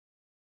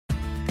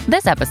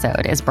This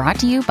episode is brought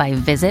to you by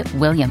Visit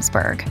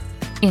Williamsburg.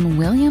 In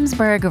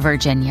Williamsburg,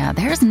 Virginia,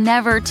 there's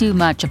never too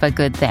much of a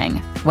good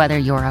thing. Whether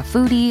you're a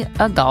foodie,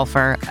 a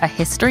golfer, a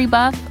history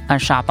buff, a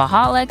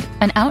shopaholic,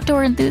 an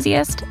outdoor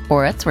enthusiast,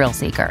 or a thrill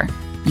seeker,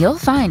 you'll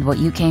find what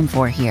you came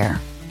for here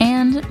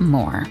and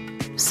more.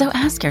 So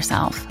ask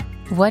yourself,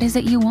 what is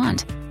it you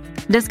want?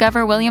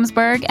 Discover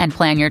Williamsburg and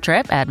plan your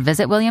trip at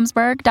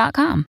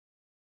visitwilliamsburg.com.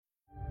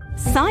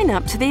 Sign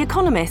up to The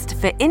Economist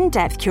for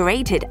in-depth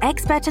curated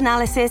expert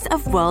analysis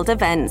of world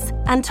events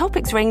and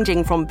topics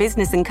ranging from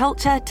business and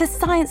culture to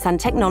science and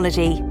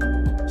technology.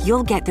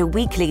 You'll get the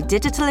weekly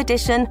digital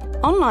edition,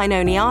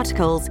 online-only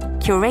articles,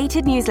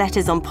 curated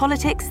newsletters on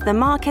politics, the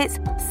markets,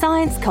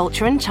 science,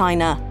 culture and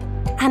China,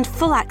 and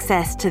full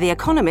access to The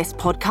Economist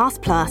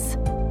Podcast Plus.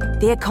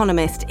 The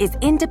Economist is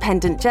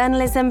independent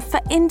journalism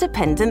for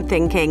independent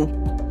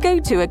thinking. Go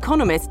to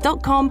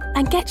economist.com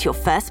and get your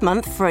first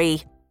month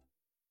free.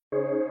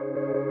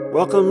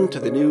 Welcome to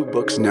the New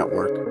Books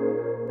Network.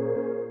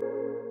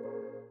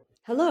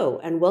 Hello,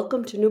 and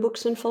welcome to New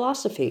Books in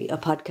Philosophy, a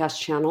podcast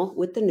channel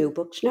with the New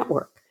Books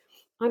Network.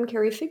 I'm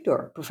Carrie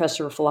Figdor,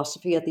 professor of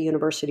philosophy at the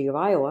University of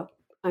Iowa.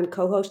 I'm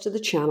co-host of the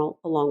channel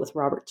along with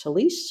Robert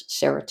Talisse,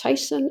 Sarah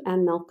Tyson,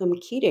 and Malcolm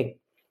Keating.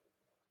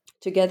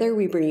 Together,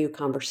 we bring you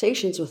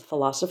conversations with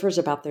philosophers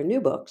about their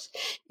new books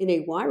in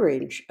a wide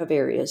range of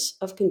areas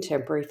of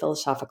contemporary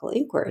philosophical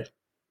inquiry.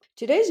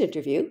 Today's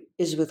interview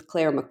is with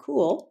Claire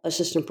McCool,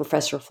 assistant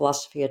professor of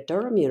philosophy at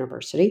Durham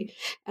University,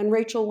 and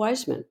Rachel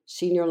Wiseman,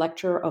 senior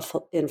lecturer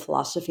in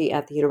philosophy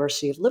at the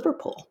University of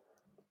Liverpool.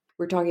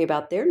 We're talking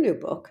about their new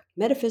book,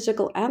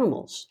 Metaphysical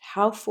Animals: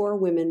 How Four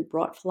Women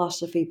Brought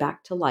Philosophy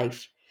Back to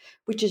Life,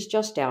 which is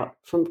just out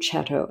from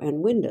Chatto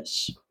and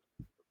Windus.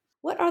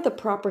 What are the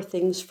proper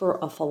things for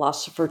a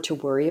philosopher to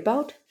worry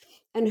about,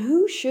 and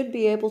who should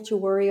be able to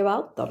worry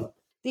about them?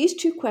 These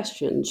two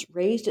questions,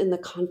 raised in the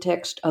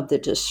context of the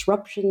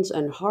disruptions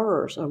and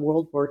horrors of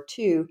World War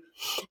II,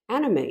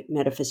 animate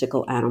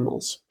Metaphysical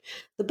Animals.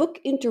 The book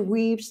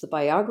interweaves the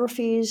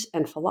biographies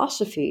and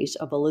philosophies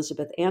of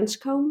Elizabeth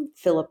Anscombe,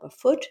 Philippa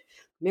Foot,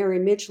 Mary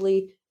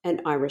Midgley,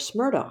 and Iris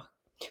Murdoch,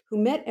 who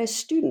met as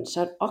students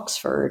at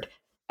Oxford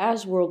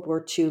as World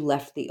War II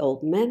left the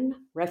old men,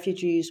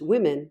 refugees,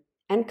 women,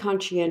 and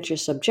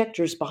conscientious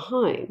objectors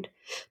behind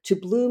to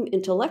bloom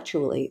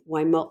intellectually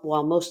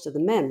while most of the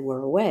men were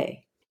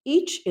away.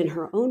 Each, in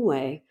her own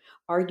way,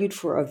 argued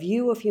for a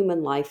view of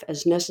human life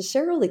as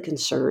necessarily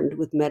concerned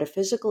with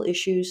metaphysical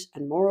issues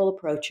and moral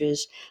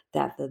approaches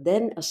that the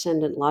then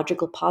ascendant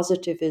logical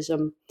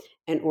positivism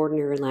and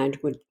ordinary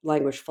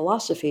language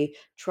philosophy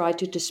tried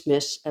to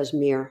dismiss as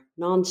mere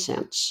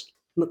nonsense.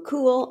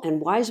 McCool and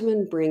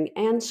Wiseman bring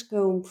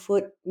Anscombe,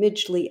 Foot,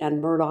 Midgley,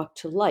 and Murdoch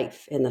to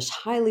life in this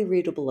highly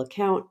readable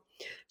account,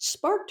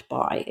 sparked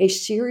by a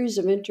series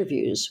of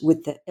interviews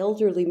with the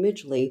elderly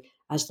Midgley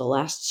as the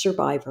last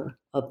survivor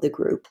of the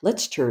group.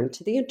 Let's turn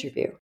to the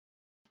interview.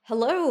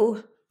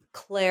 Hello,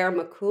 Claire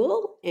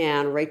McCool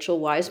and Rachel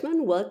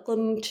Wiseman.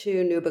 Welcome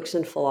to New Books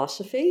in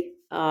Philosophy.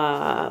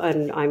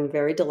 And I'm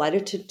very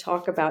delighted to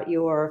talk about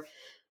your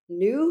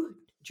new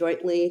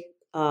jointly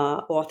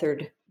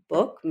authored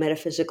book,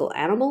 Metaphysical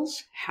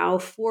Animals: How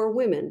Four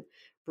Women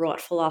Brought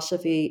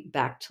Philosophy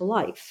Back to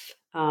Life.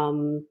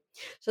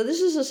 So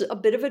this is a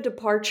bit of a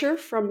departure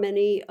from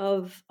many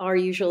of our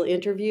usual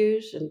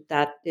interviews, and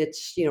that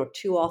it's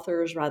two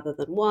authors rather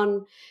than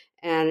one,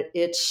 and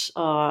it's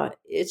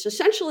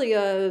essentially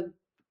a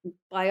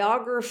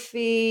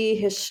biography,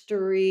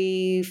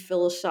 history,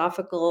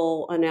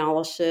 philosophical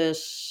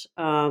analysis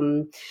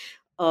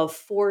of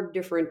four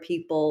different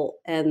people,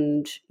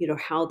 and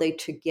how they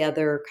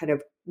together kind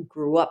of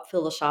grew up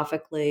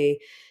philosophically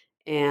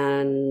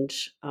and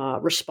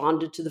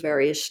responded to the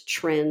various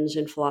trends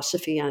in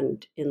philosophy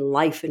and in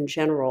life in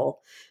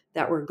general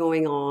that were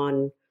going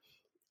on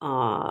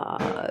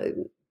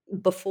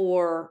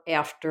before,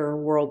 after,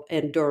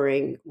 and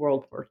during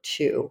World War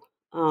II.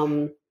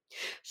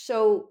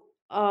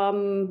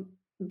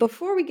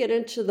 Before we get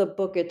into the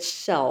book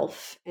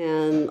itself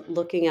and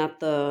looking at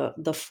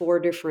the four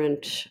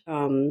different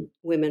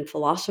women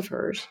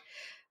philosophers,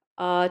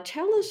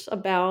 tell us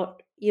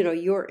about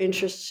your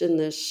interests in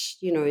this,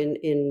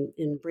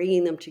 in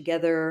bringing them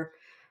together,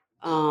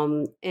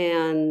 and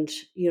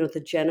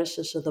the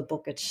genesis of the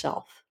book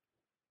itself.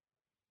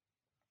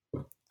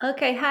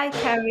 Okay, hi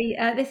Carrie.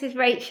 This is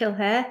Rachel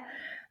here.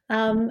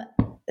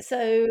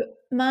 So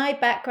my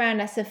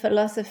background as a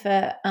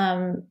philosopher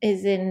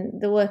is in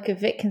the work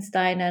of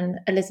Wittgenstein and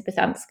Elizabeth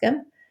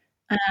Anscombe.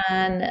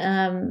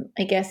 And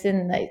I guess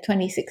in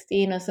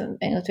 2016 or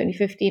something, or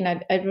 2015,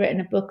 I'd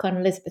written a book on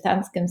Elizabeth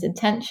Anscombe's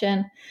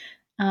Intention.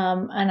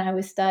 And I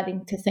was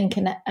starting to think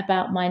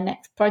about my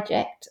next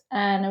project.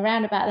 And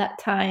around about that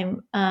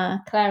time,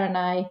 Claire and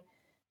I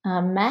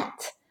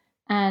met.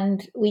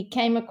 And we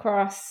came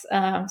across,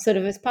 sort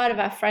of as part of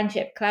our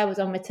friendship, Claire was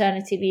on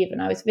maternity leave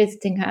and I was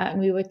visiting her,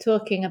 and we were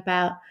talking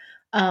about,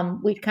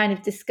 we'd kind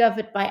of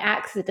discovered by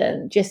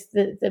accident just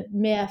the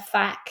mere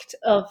fact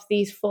of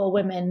these four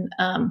women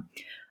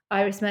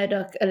Iris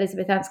Murdoch,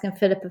 Elizabeth Anscombe,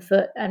 Philippa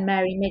Foot, and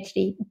Mary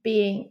Midgley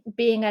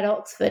being at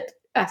Oxford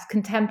as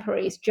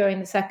contemporaries during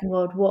the Second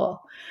World War.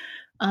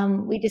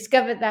 We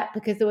discovered that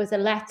because there was a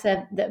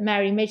letter that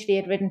Mary Midgley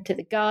had written to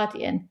The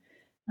Guardian,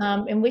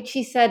 in which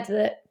she said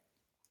that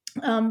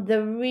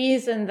the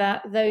reason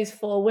that those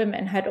four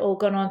women had all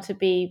gone on to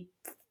be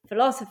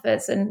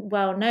philosophers and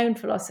well-known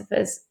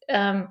philosophers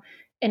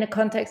in a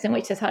context in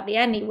which there's hardly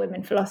any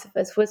women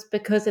philosophers was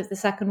because of the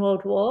Second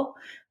World War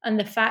and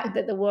the fact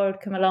that the war had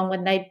come along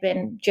when they'd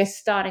been just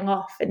starting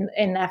off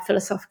in their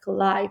philosophical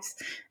lives.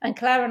 And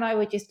Claire and I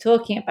were just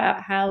talking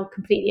about how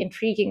completely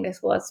intriguing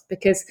this was,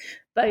 because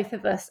both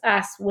of us,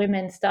 as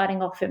women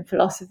starting off in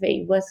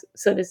philosophy, was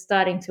sort of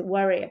starting to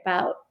worry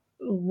about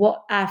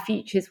what our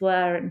futures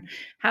were and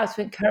how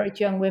to encourage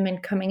young women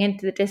coming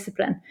into the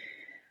discipline.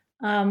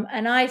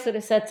 And I sort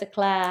of said to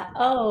Claire,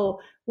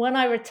 when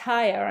I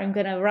retire, I'm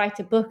going to write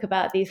a book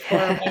about these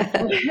four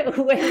amazing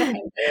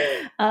women.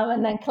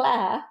 And then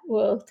Claire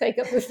will take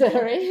up the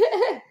story.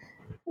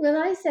 Well,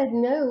 I said,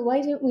 no,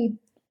 why don't we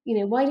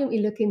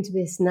look into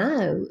this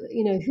now?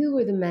 Who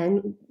were the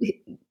men?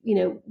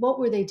 What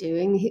were they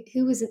doing?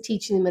 Who was it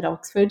teaching them at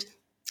Oxford?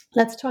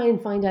 Let's try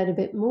and find out a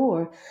bit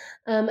more.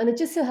 And it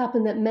just so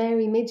happened that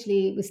Mary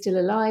Midgley was still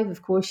alive.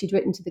 Of course, she'd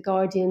written to The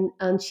Guardian,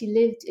 and she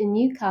lived in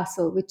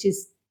Newcastle, which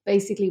is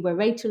basically where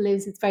Rachel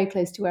lives. It's very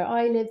close to where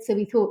I live. So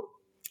we thought,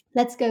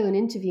 let's go and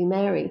interview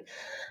Mary.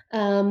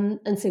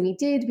 And so we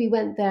did. We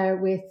went there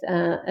with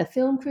a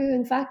film crew,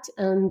 in fact.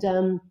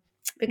 And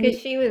because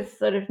she was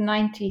sort of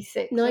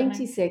 96.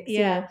 96,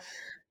 yeah.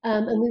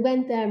 And we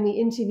went there and we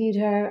interviewed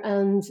her,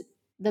 and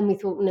then we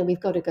thought, no, we've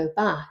got to go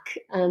back.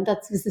 And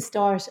that was the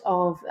start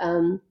of,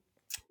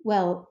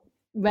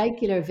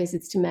 regular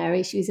visits to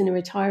Mary. She was in a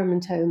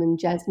retirement home in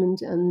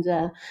Jesmond,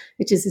 and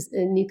which is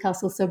a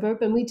Newcastle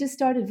suburb. And we just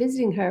started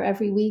visiting her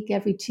every week,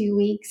 every 2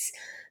 weeks.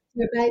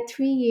 For about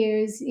 3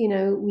 years,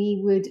 we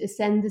would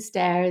ascend the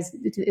stairs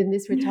in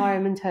this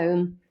retirement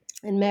home,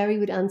 and Mary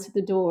would answer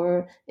the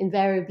door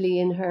invariably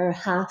in her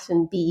hat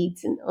and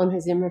beads and on her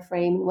Zimmer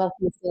frame and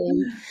welcome us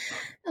in.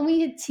 And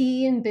we had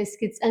tea and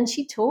biscuits, and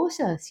she taught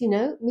us,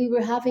 we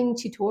were having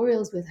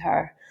tutorials with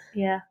her.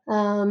 Yeah.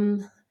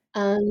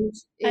 And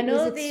it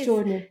was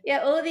extraordinary.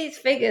 All these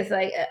figures,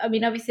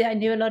 obviously I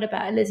knew a lot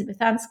about Elizabeth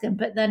Anscombe,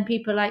 but then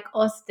people like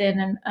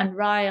Austen and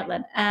Ryle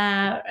and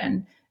Eyre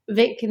and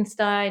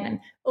Wittgenstein and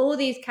all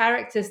these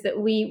characters that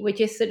we were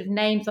just sort of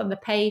names on the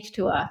page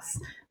to us.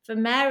 For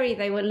Mary,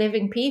 they were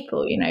living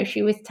people.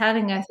 She was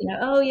telling us,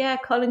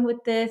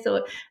 Collingwood this,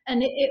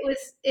 and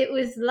it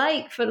was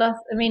like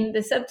philosophy. I mean,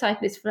 the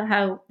subtitle is for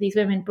how these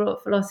women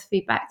brought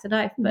philosophy back to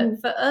life, but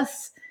for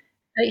us,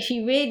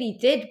 she really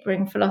did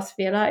bring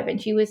philosophy alive,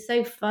 and she was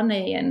so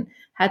funny and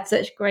had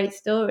such great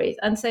stories.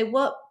 And so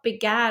what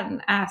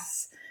began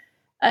as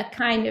a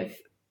kind of,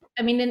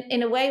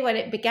 in a way, when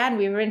it began,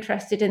 we were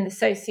interested in the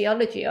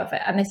sociology of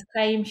it, and this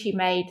claim she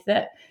made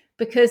that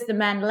because the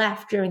men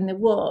left during the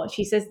war,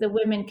 she says the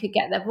women could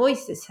get their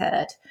voices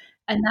heard,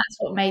 and that's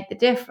what made the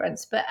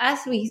difference. But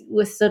as we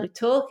were sort of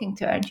talking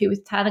to her and she was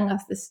telling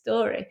us the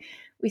story,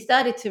 we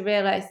started to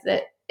realize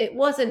that it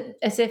wasn't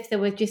as if there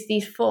were just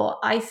these four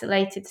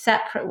isolated,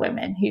 separate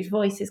women whose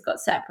voices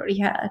got separately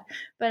heard,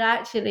 but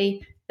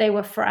actually they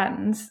were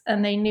friends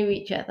and they knew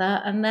each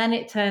other. And then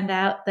it turned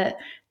out that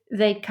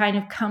they'd kind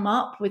of come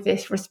up with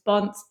this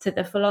response to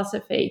the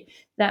philosophy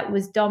that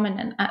was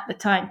dominant at the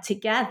time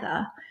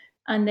together.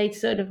 And they'd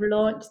sort of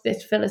launched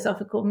this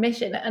philosophical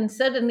mission. And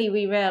suddenly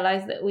we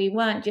realized that we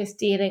weren't just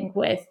dealing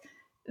with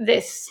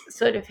this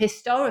sort of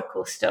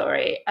historical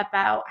story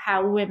about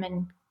how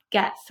women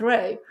get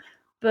through,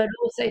 but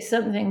also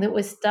something that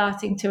was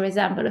starting to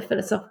resemble a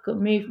philosophical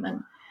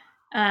movement.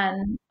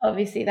 And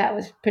obviously that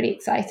was pretty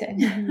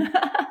exciting.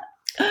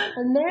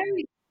 And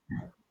Mary...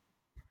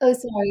 Oh,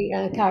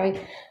 sorry, Carrie.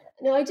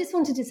 No, I just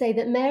wanted to say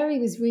that Mary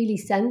was really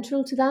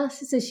central to that.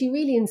 So she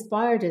really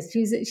inspired us.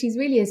 She's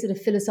really a sort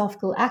of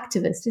philosophical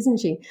activist, isn't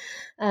she?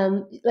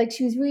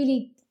 She was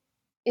really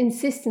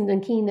insistent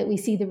and keen that we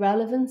see the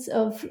relevance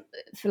of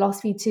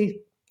philosophy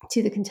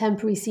to the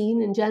contemporary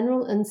scene in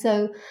general. And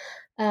so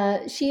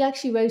she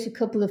actually wrote a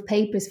couple of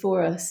papers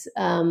for us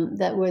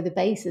that were the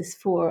basis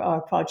for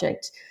our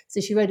project. So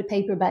she wrote a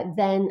paper about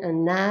then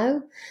and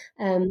now,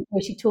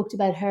 where she talked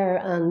about her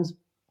and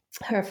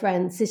her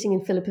friends sitting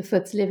in Philippa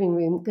Foot's living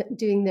room,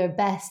 doing their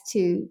best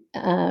to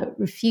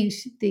refute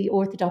the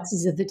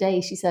orthodoxies of the day,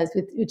 she says,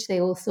 which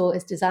they all saw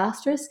as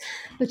disastrous.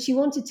 But she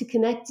wanted to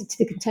connect it to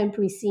the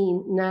contemporary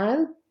scene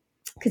now,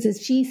 because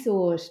as she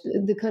saw it,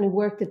 the kind of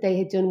work that they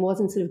had done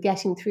wasn't sort of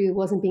getting through,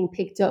 wasn't being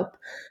picked up.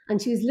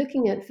 And she was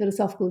looking at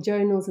philosophical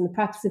journals and the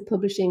practice of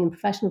publishing and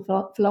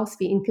professional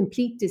philosophy in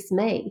complete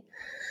dismay.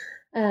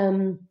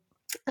 And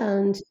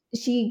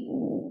she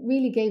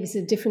really gave us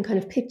a different kind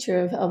of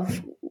picture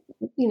of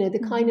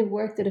the kind of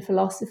work that a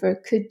philosopher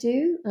could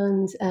do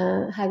and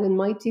how one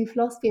might do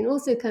philosophy, and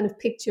also a kind of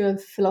picture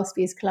of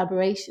philosophy as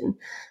collaboration.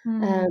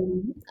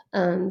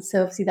 And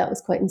so obviously that was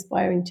quite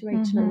inspiring to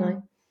Rachel and I.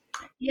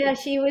 Yeah,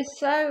 she was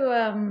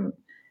so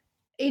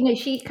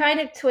she kind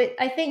of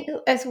I think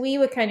as we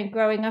were kind of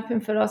growing up in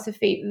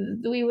philosophy,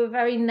 we were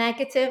very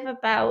negative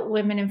about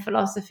women in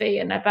philosophy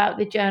and about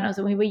the journals,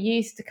 and we were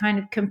used to kind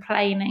of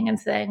complaining and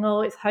saying,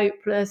 oh, it's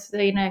hopeless,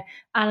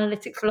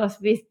 analytic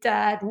philosophy is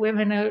dead,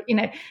 women are,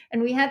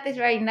 and we had this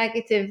very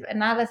negative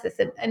analysis,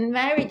 and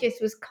Mary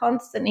just was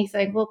constantly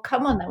saying, well,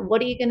 come on then,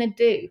 what are you going to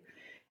do?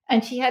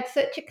 And she had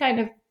such a kind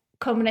of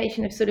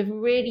combination of sort of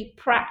really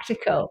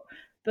practical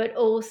but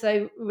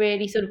also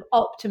really sort of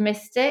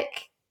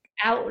optimistic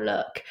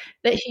outlook,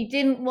 that she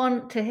didn't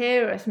want to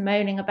hear us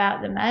moaning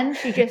about the men.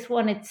 She just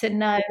wanted to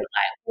know, like,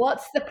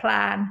 what's the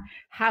plan?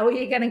 How are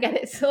you going to get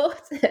it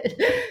sorted?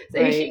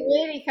 So right. She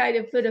really kind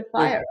of put a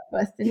fire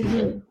up us, didn't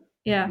she?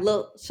 Yeah.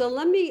 So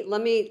let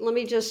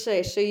me just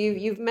say. So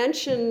you've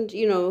mentioned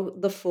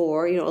the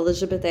four.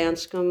 Elizabeth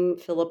Anscombe,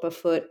 Philippa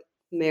Foot,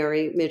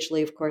 Mary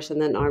Midgley, of course,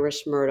 and then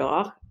Iris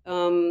Murdoch.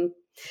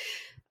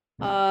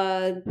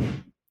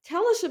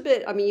 Tell us a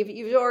bit. I mean,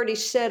 you've already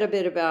said a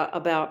bit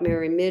about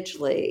Mary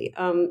Midgley.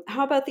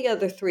 How about the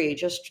other three?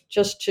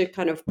 Just to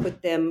kind of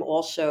put them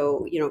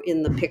also,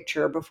 in the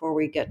picture before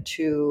we get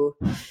to,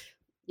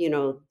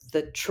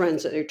 the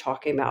trends that you're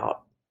talking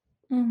about.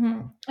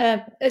 Mm-hmm.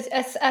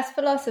 As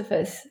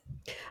philosophers,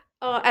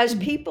 as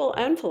people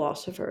and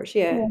philosophers,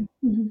 yeah.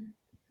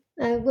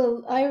 Mm-hmm.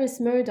 Well, Iris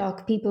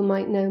Murdoch, people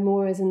might know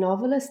more as a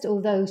novelist,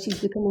 although she's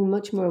becoming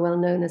much more well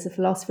known as a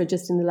philosopher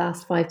just in the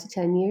last 5 to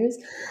 10 years.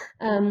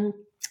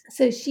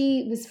 So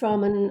she was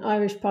from an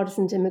Irish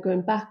Protestant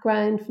immigrant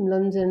background, from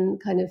London,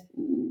 kind of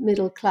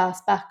middle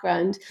class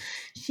background.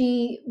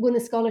 She won a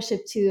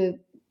scholarship to a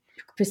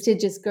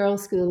prestigious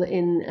girls' school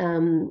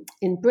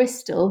in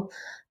Bristol,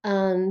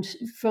 and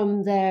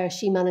from there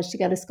she managed to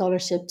get a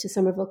scholarship to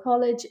Somerville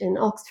College in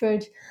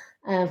Oxford,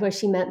 where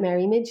she met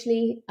Mary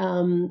Midgley.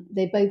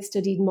 They both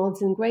studied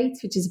Mods and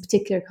Greats, which is a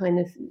particular kind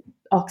of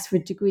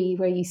Oxford degree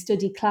where you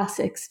study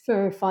classics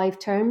for 5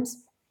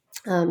 terms.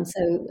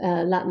 So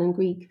Latin and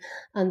Greek,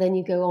 and then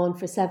you go on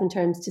for 7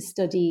 terms to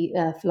study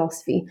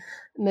philosophy,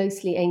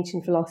 mostly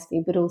ancient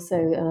philosophy, but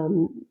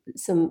also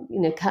some,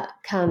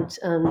 Kant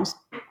and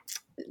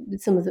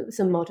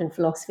some modern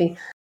philosophy.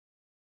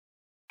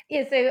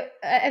 Yeah, so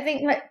I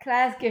think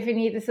Claire's given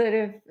you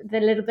the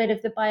little bit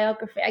of the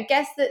biography. I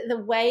guess that the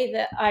way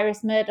that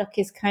Iris Murdoch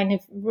is kind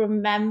of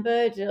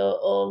remembered,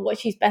 or what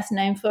she's best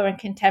known for in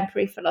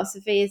contemporary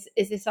philosophy,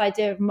 is this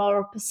idea of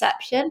moral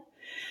perception.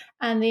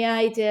 And the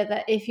idea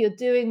that if you're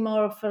doing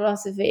moral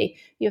philosophy,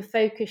 your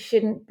focus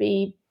shouldn't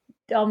be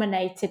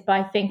dominated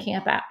by thinking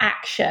about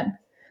action,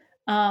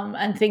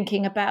 and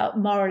thinking about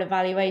moral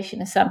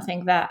evaluation as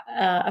something that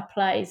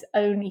applies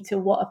only to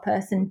what a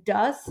person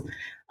does.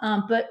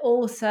 But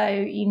also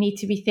you need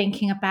to be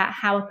thinking about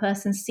how a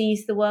person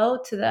sees the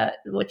world, to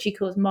what she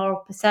calls moral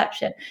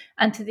perception,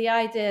 and to the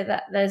idea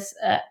that there's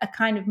a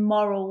kind of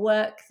moral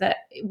work that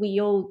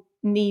we all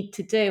need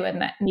to do and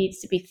that needs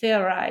to be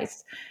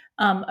theorized.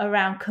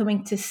 Around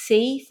coming to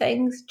see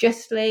things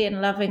justly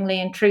and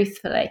lovingly and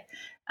truthfully,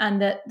 and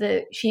that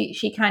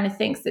she kind of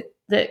thinks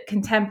that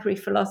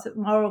contemporary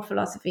moral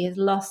philosophy has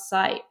lost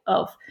sight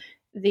of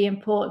the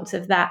importance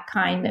of that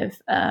kind of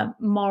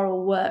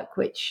moral work,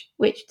 which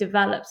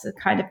develops a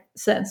kind of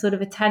certain sort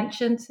of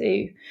attention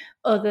to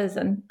others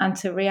and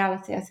to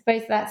reality. I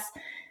suppose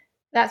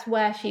that's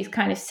where she's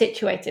kind of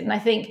situated, and I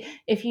think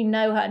if you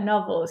know her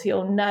novels,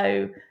 you'll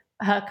know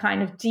her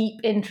kind of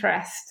deep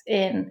interest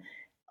in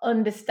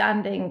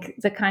understanding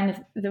the kind of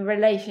the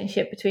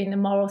relationship between the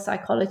moral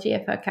psychology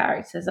of her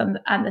characters and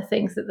the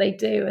things that they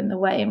do, and the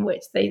way in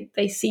which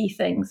they see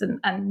things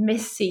and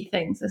missee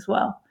things as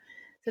well.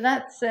 So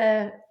that's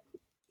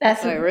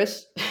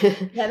Iris.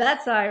 Yeah,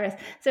 that's Iris.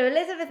 So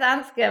Elizabeth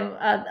Anscombe,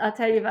 I'll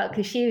tell you about,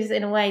 because she was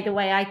in a way the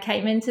way I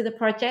came into the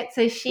project.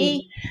 So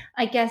she,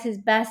 I guess, is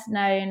best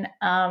known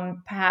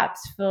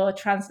perhaps for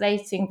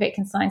translating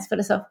Wittgenstein's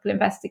Philosophical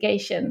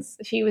Investigations.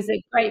 She was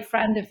a great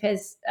friend of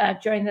his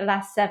during the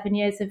last 7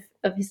 years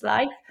of his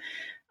life.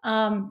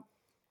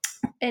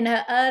 In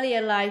her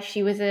earlier life,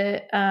 she was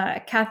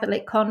a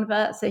Catholic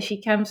convert, so she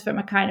comes from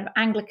a kind of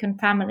Anglican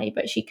family,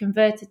 but she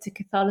converted to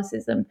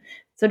Catholicism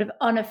sort of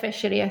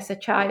unofficially as a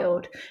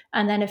child,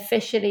 and then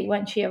officially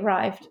when she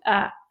arrived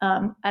at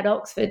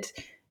Oxford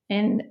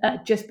in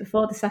just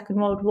before the Second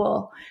World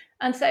War.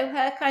 And so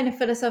her kind of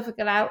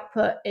philosophical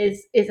output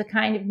is a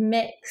kind of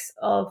mix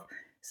of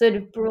sort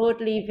of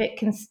broadly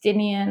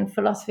Wittgensteinian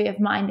philosophy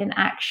of mind and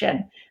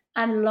action,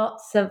 and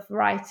lots of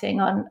writing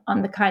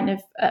on the kind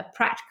of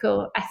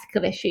practical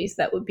ethical issues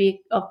that would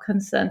be of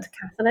concern to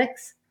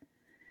Catholics.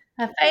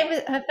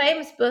 Her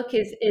famous book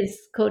is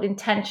called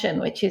Intention,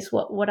 which is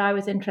what I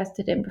was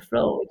interested in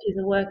before, which is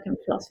a work in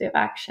philosophy of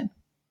action.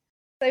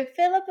 So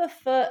Philippa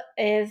Foot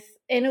is,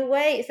 in a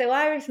way, so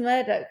Iris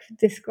Murdoch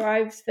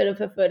describes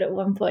Philippa Foot at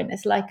one point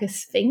as like a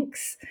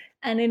sphinx,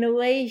 And in a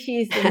way,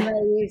 she's the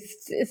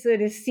most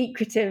sort of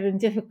secretive and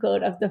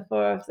difficult of the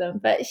four of them.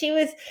 But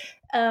she's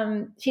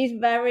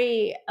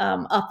very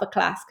upper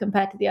class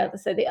compared to the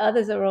others. So the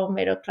others are all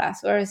middle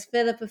class, whereas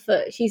Philippa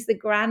Foot, she's the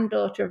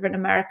granddaughter of an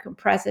American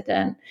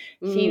president.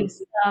 She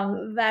was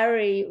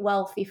very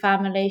wealthy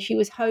family. She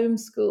was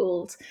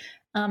homeschooled.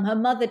 Her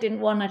mother didn't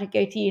want her to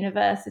go to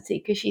university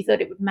because she thought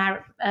it would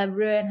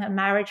ruin her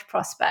marriage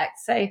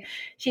prospects. So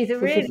she's a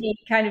really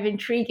kind of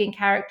intriguing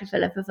character,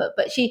 Philippa Foot.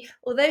 But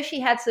although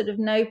she had sort of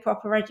no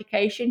proper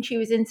education, she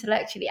was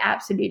intellectually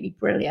absolutely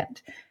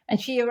brilliant.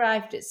 And she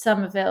arrived at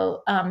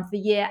Somerville the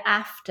year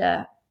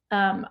after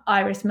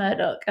Iris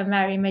Murdoch and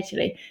Mary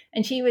Midgley.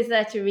 And she was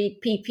there to read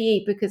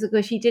PPE because, of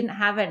course, she didn't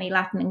have any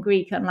Latin and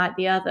Greek, unlike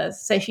the others.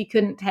 So she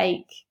couldn't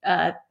take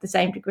the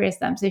same degree as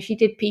them. So she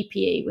did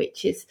PPE,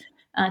 which is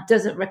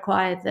doesn't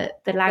require the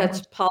language.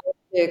 That's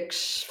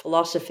politics,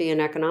 philosophy,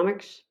 and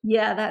economics.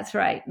 Yeah, that's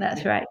right.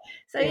 That's right.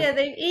 So yeah,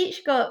 they've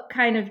each got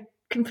kind of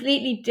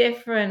completely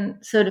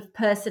different sort of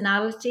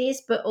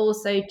personalities, but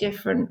also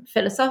different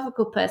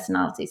philosophical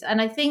personalities.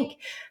 And I think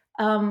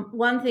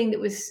one thing that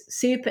was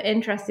super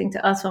interesting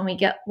to us when we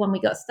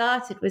got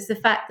started was the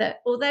fact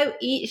that although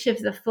each of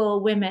the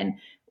four women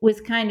was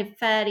kind of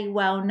fairly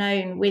well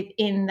known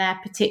within their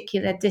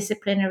particular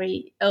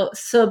disciplinary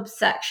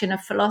subsection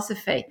of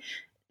philosophy,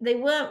 they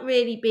weren't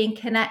really being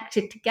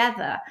connected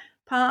together,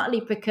 partly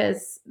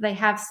because they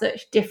have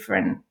such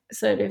different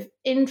sort of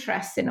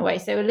interests in a way.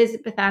 So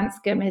Elizabeth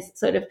Anscombe is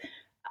sort of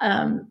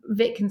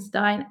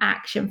Wittgenstein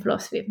action,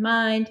 philosophy of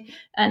mind,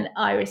 and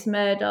Iris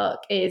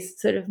Murdoch is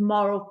sort of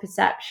moral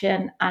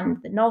perception and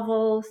the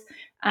novels,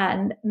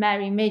 and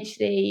Mary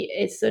Midgley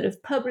is sort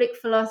of public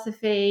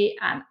philosophy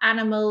and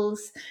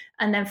animals,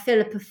 and then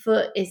Philippa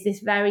Foot is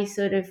this very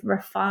sort of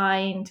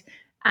refined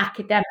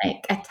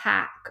academic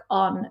attack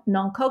on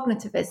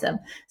non-cognitivism.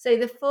 So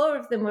the four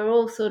of them were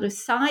all sort of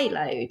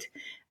siloed,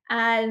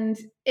 and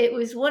it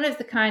was one of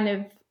the kind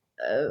of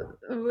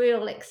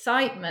real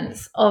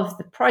excitements of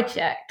the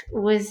project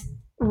was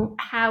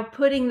how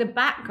putting the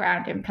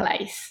background in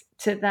place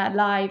to their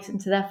lives and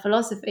to their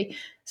philosophy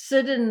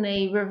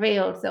suddenly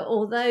revealed that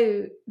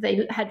although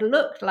they had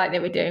looked like they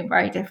were doing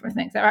very different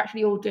things, they're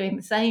actually all doing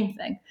the same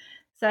thing.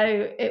 So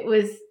it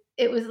was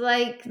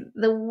like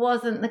there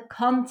wasn't the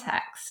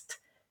context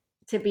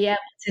to be able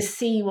to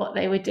see what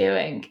they were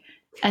doing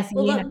as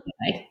unified.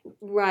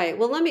 Right.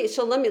 Well, let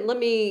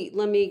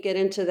me get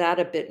into that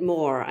a bit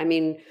more. I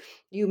mean,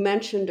 you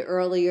mentioned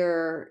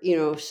earlier,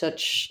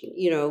 such,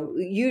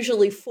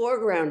 usually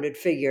foregrounded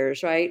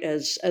figures, right?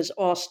 As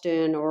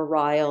Austen or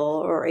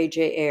Ryle or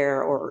A.J.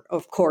 Ayer or,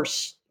 of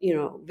course,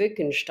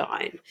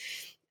 Wittgenstein.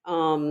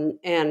 And,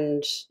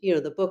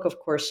 the book, of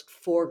course,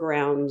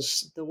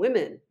 foregrounds the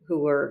women who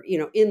were,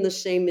 in the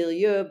same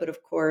milieu. But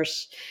of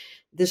course,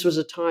 this was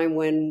a time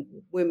when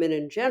women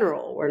in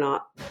general were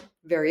not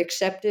very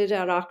accepted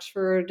at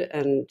Oxford.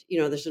 And,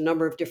 there's a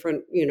number of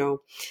different,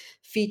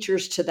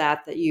 features to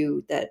that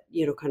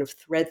kind of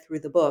thread through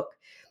the book.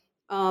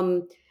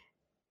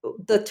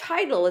 The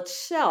title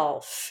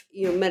itself,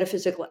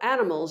 Metaphysical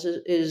Animals,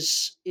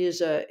 is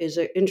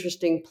an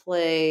interesting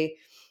play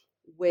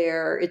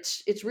where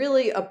it's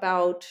really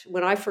about,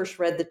 when I first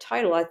read the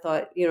title, I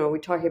thought, we're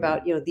talking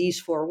about, these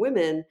four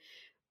women,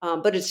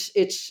 but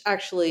it's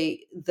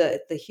actually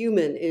the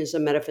human is a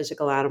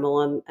metaphysical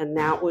animal, and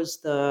that was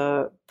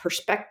the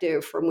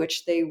perspective from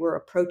which they were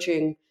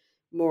approaching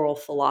moral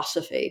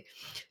philosophy.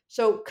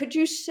 So could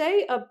you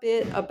say a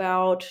bit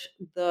about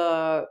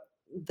the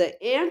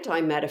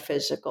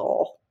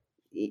anti-metaphysical,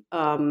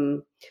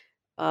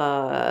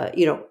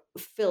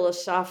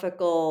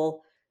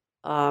 philosophical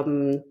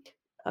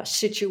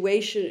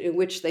situation in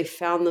which they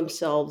found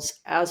themselves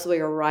as they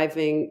were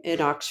arriving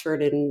in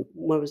Oxford in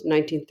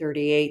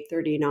 1938,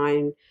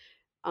 39?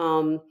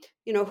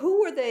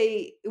 Who were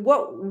they?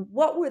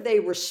 What were they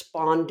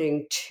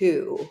responding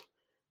to?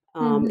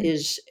 And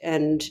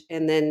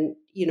then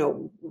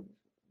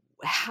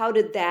how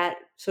did that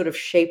sort of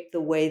shape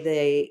the way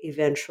they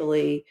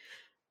eventually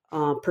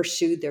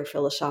pursued their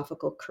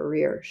philosophical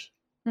careers?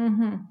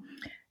 Mm-hmm.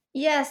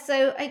 Yeah,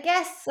 so I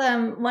guess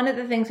one of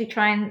the things we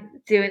try and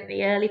do in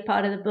the early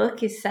part of the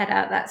book is set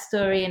out that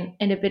story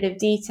in a bit of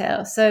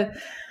detail. So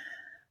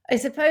I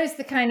suppose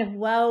the kind of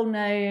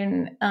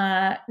well-known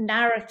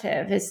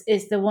narrative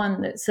is the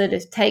one that sort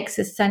of takes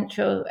as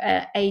central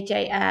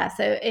A.J. Ayer.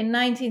 So in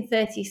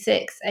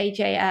 1936,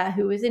 A.J. Ayer,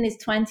 who was in his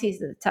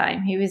 20s at the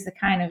time, he was the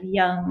kind of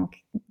young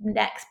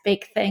next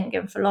big thing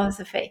in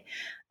philosophy.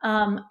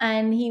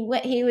 And he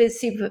was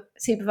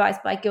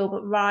supervised by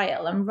Gilbert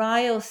Ryle, and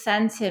Ryle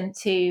sent him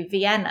to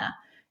Vienna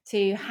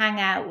to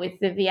hang out with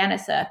the Vienna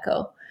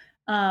Circle.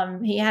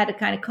 He had a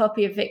kind of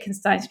copy of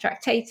Wittgenstein's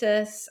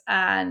Tractatus,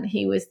 and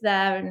he was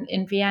there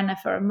in Vienna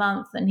for a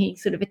month, and he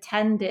sort of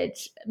attended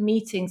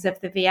meetings of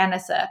the Vienna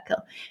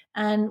Circle.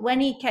 And when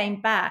he came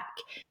back,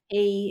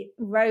 he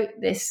wrote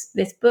this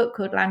book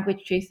called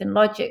Language, Truth and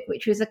Logic,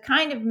 which was a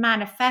kind of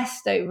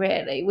manifesto,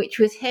 really, which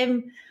was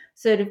him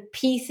sort of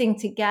piecing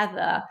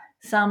together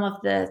some of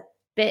the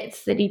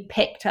bits that he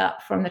picked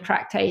up from the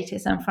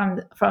Tractatus and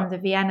from the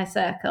Vienna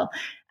Circle,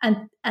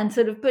 and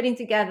sort of putting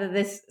together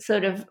this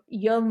sort of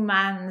young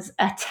man's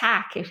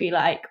attack, if you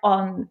like,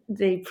 on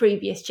the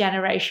previous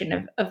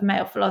generation of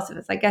male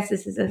philosophers. I guess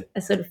this is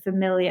a sort of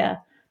familiar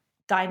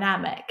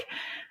dynamic.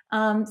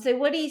 So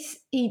what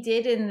he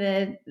did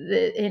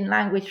in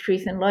Language,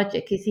 Truth and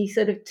Logic is he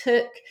sort of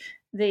took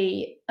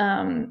the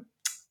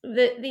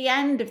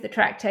end of the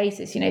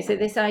Tractatus, so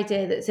this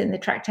idea that's in the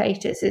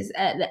Tractatus is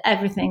that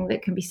everything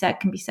that can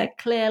be said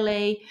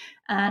clearly,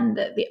 and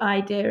the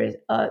idea is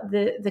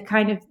the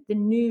kind of the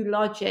new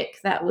logic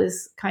that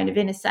was kind of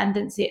in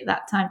ascendancy at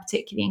that time,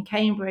 particularly in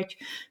Cambridge,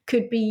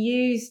 could be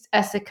used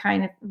as a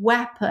kind of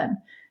weapon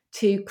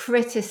to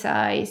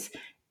criticize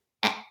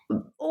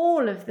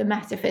all of the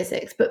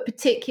metaphysics, but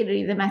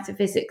particularly the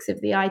metaphysics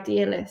of the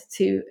idealists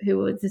who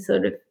were the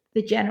sort of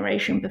the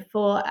generation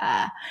before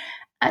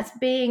as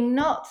being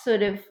not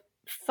sort of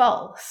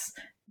false,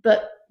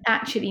 but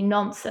actually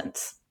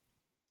nonsense.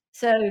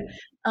 So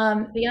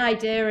the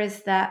idea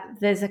is that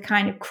there's a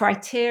kind of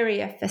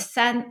criteria for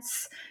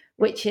sense,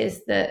 which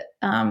is that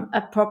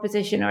a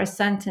proposition or a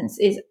sentence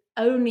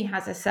only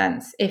has a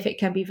sense if it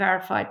can be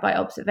verified by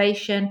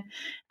observation.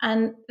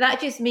 And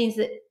that just means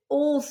that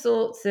all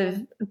sorts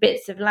of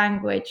bits of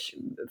language,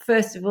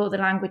 first of all, the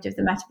language of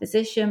the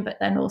metaphysician, but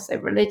then also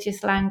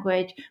religious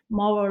language,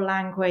 moral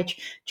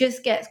language,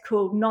 just gets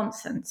called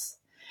nonsense.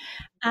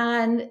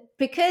 And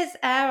because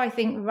Eyre, I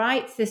think,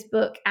 writes this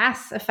book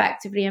as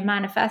effectively a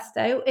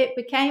manifesto, it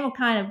became a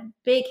kind of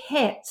big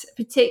hit,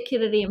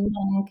 particularly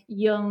among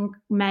young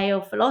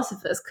male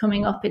philosophers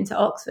coming up into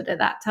Oxford at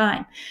that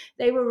time.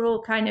 They were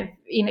all kind of,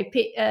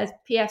 P.F.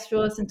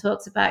 Strawson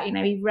talks about,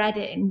 he read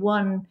it in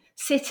one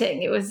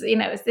sitting. It was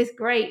this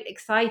great,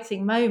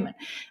 exciting moment.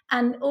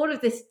 And all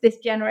of this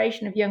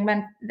generation of young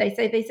men, they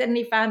say they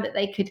suddenly found that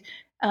they could,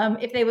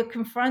 if they were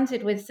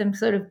confronted with some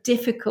sort of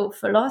difficult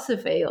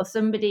philosophy or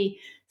somebody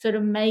sort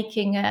of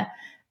making a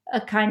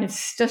kind of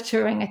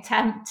stuttering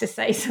attempt to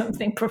say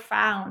something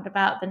profound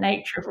about the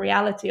nature of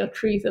reality or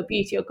truth or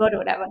beauty or God or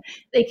whatever,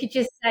 they could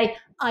just say,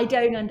 I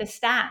don't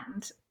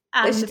understand.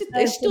 And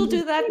they still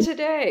do that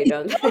today,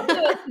 don't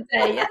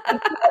they?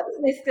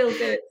 They still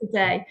do it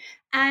today.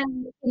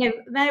 And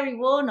Mary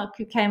Warnock,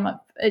 who came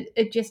up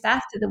just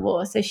after the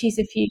war, so she's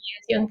a few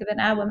years younger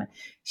than our woman.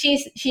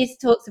 She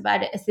talks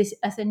about it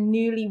as a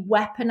newly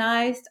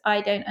weaponized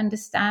I don't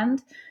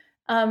understand.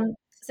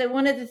 So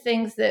one of the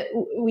things that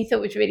we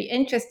thought was really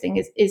interesting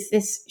is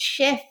this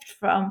shift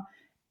from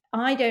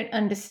I don't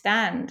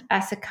understand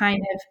as a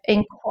kind of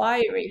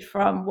inquiry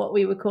from what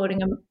we're calling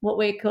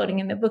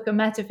in the book a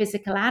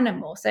metaphysical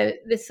animal. So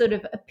this sort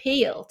of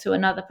appeal to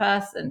another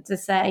person to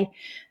say,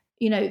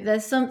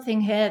 there's something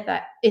here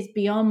that is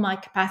beyond my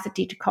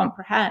capacity to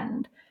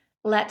comprehend.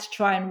 Let's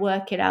try and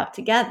work it out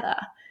together.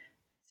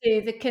 To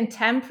the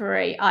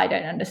contemporary I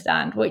don't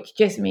understand, which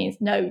just means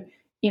no,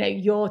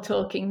 you're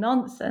talking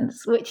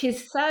nonsense, which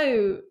is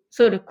so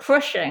sort of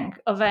crushing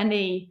of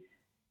any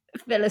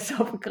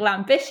philosophical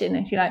ambition,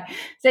 if you like.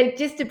 So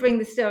just to bring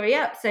the story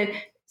up, so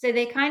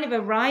they're kind of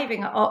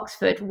arriving at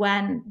Oxford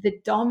when the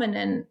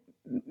dominant,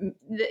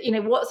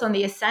 what's on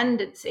the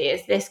ascendancy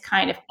is this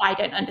kind of I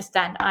don't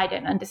understand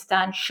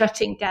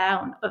shutting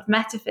down of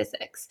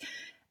metaphysics.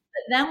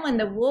 But then when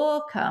the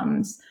war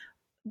comes,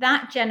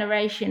 that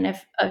generation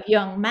of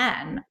young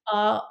men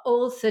are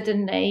all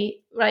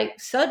suddenly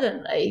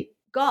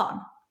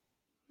gone.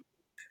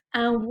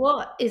 And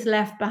what is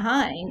left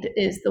behind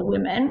is the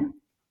women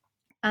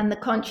and the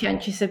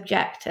conscientious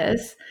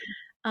objectors,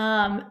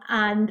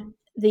 and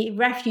the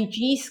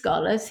refugee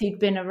scholars who'd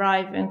been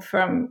arriving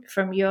from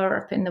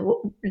Europe in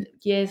the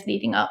years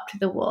leading up to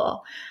the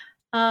war.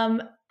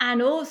 And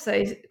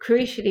also,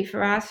 crucially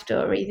for our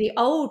story, the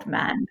old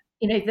men,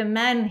 the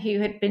men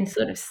who had been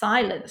sort of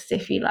silenced,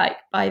 if you like,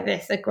 by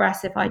this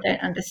aggressive I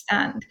don't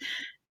understand,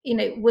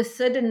 were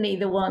suddenly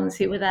the ones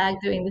who were there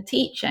doing the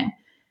teaching.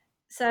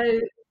 So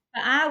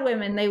for our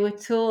women, they were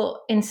taught,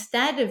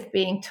 instead of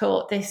being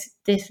taught this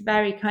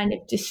very kind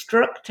of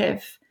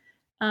destructive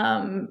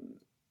A.J.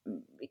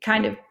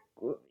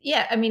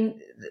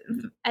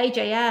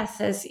 Eyre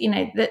says,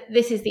 that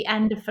this is the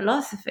end of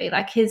philosophy.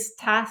 Like his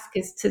task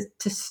is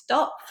to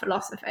stop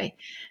philosophy.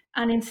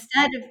 And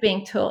instead of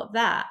being taught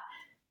that,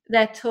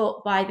 they're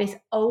taught by this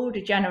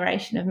older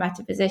generation of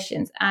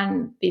metaphysicians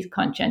and these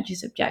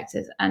conscientious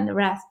objectors and the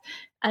rest.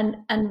 And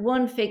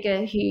one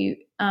figure who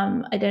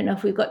I don't know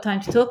if we've got time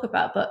to talk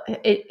about, but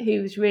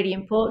who was really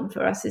important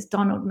for us is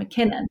Donald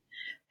Mackinnon,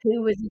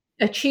 who was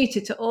a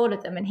tutor to all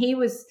of them. And he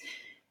was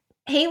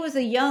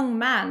a young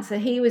man, so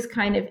he was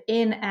kind of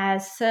in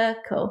Eyre's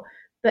circle,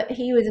 but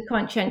he was a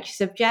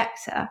conscientious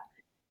objector.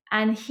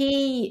 And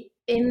he,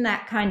 in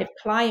that kind of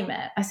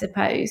climate, I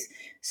suppose,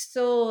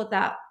 saw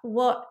that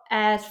what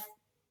Eyre's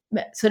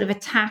sort of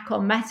attack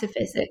on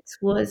metaphysics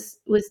was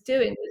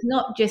doing was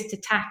not just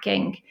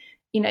attacking,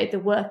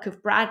 the work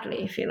of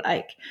Bradley, if you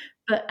like,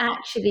 but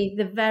actually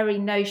the very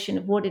notion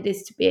of what it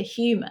is to be a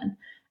human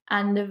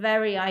and the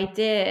very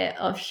idea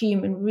of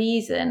human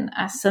reason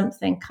as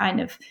something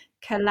kind of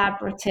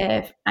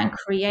collaborative and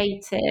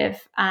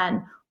creative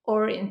and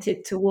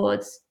oriented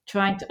towards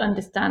trying to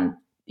understand,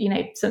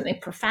 something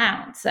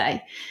profound,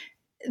 say,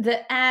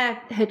 that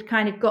Ayer had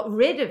kind of got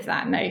rid of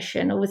that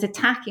notion, or was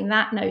attacking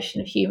that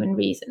notion of human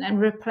reason and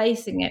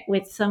replacing it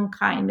with some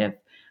kind of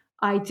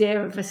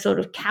idea of a sort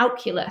of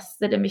calculus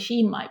that a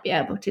machine might be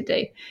able to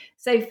do.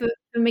 So for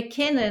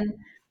McKinnon,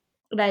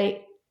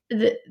 like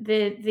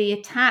the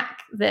attack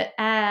that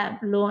Ayer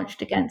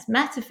launched against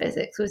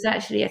metaphysics was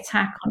actually an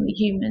attack on the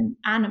human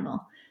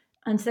animal.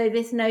 And so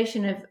this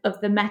notion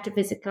of the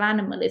metaphysical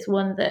animal is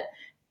one that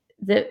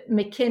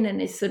McKinnon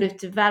is sort of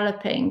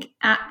developing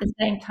at the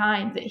same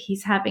time that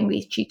he's having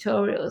these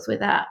tutorials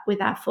with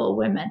our four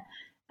women.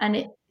 And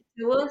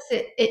to us,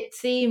 it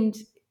seemed,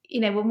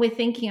 when we're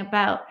thinking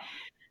about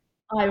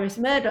Iris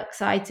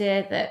Murdoch's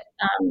idea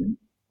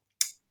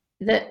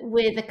that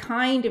we're the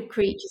kind of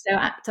creature.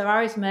 So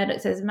Iris Murdoch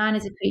says man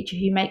is a creature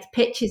who makes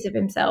pictures of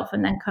himself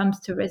and then comes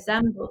to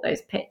resemble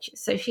those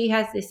pictures. So she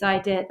has this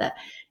idea that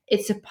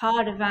it's a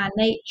part of our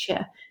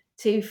nature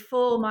to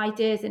form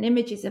ideas and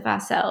images of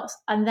ourselves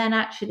and then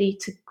actually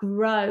to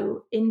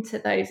grow into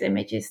those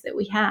images that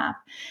we have.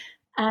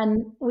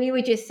 And we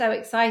were just so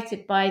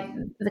excited by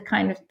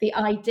the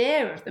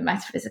idea of the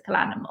metaphysical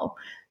animal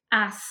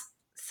as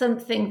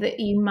something that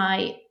you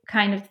might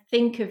kind of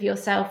think of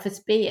yourself as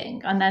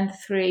being, and then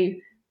through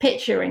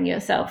picturing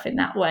yourself in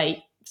that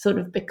way, sort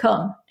of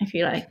become, if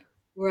you like.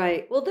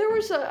 Right. Well,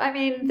 there's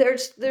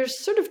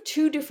sort of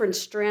two different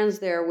strands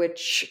there,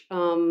 which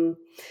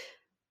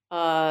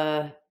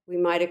we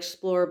might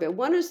explore a bit.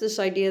 One is this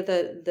idea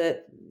that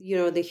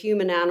the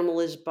human animal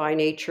is by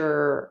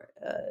nature,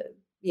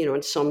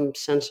 in some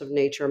sense of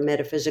nature, a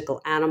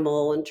metaphysical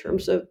animal in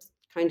terms of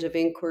kinds of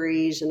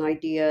inquiries and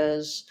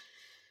ideas,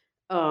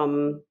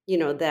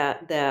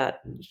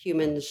 that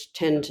humans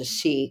tend to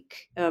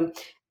seek. And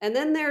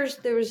then there was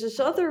this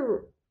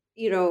other,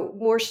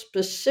 more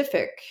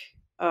specific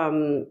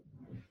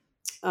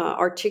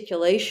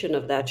articulation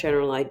of that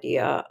general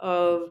idea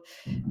of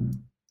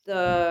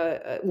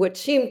what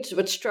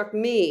struck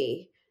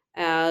me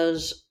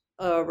as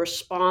a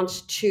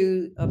response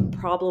to a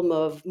problem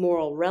of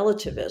moral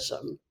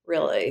relativism,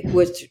 really,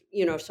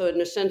 so in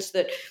a sense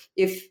that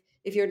if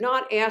you're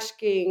not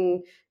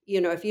asking,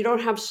 if you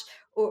don't have,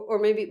 or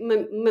maybe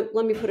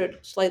let me put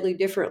it slightly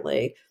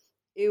differently,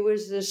 it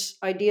was this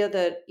idea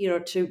that,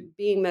 to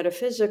being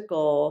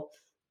metaphysical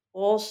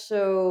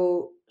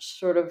also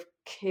sort of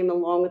came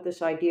along with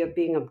this idea of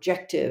being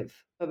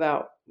objective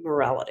about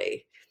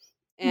morality.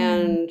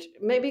 And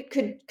maybe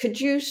could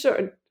you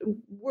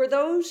were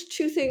those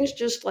two things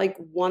just like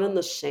one and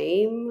the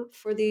same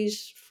for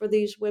these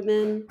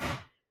women?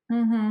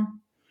 Mm-hmm.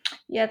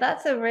 Yeah,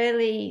 that's a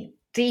really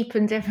deep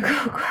and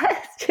difficult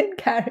question,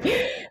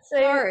 Carrie.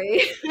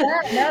 Sorry.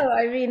 No,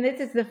 I mean,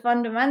 this is the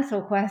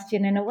fundamental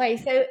question in a way.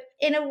 So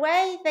in a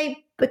way,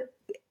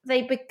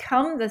 they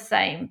become the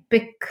same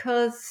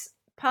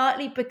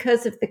partly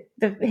because of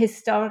the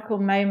historical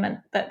moment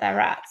that they're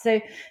at. So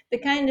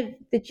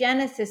the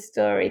Genesis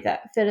story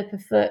that Philippa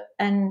Foot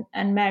and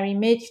Mary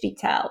Midgley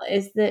tell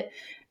is that,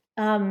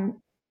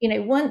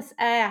 once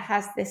Ayer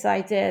has this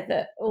idea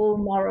that all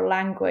moral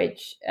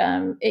language,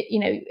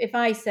 if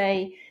I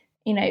say,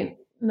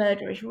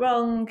 murder is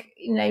wrong,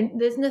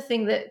 there's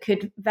nothing that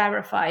could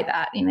verify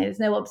that, there's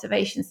no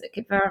observations that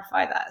could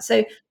verify that.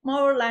 So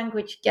moral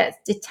language gets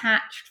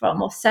detached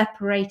from or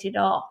separated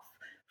off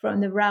from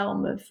the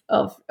realm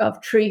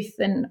of truth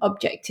and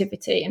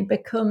objectivity and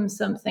becomes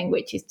something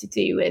which is to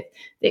do with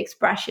the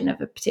expression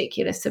of a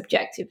particular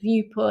subjective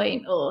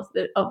viewpoint or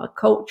of a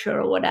culture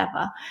or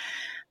whatever.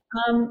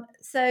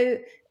 So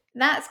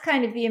that's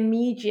kind of the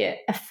immediate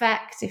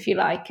effect, if you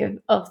like,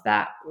 of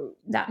that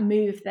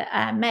move that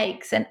Ayer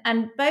makes.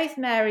 And both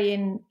Mary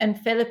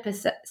and Philippa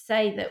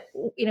say that,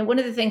 one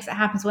of the things that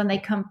happens when they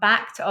come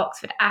back to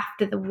Oxford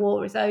after the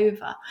war is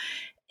over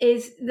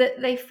is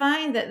that they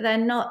find that they're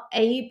not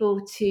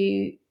able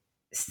to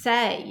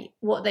say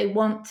what they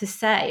want to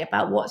say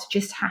about what's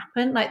just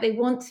happened. Like they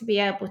want to be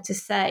able to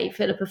say,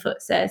 Philippa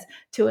Foot says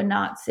to a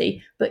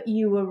Nazi, but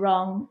you were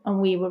wrong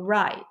and we were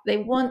right. They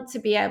want to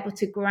be able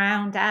to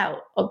ground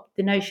out of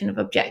the notion of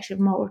objective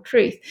moral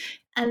truth.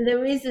 And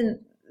there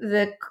isn't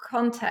the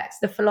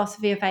context, the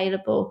philosophy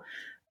available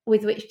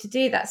with which to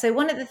do that. So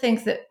one of the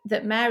things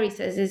that Mary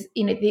says is,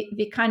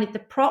 the kind of the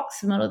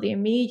proximal or the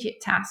immediate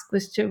task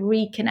was to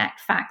reconnect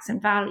facts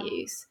and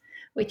values,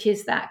 which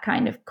is that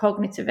kind of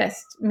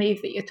cognitivist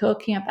move that you're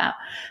talking about.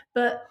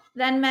 But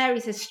then Mary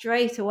says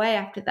straight away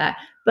after that,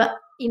 but,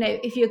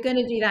 if you're going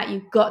to do that,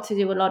 you've got to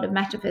do a lot of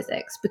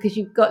metaphysics because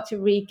you've got to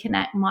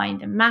reconnect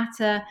mind and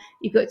matter.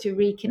 You've got to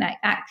reconnect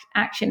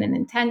action and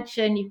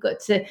intention. You've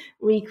got to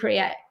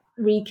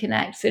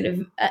reconnect sort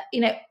of,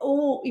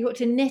 you've got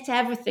to knit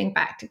everything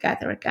back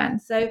together again.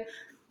 So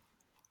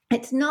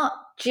it's not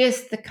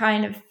just the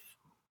kind of,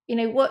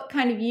 what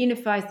kind of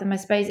unifies them, I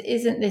suppose,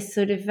 isn't this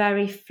sort of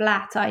very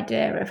flat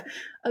idea of,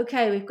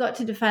 okay, we've got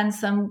to defend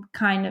some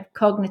kind of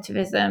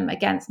cognitivism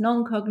against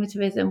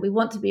non-cognitivism. We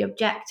want to be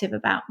objective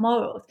about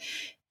morals.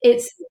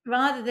 It's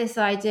rather this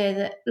idea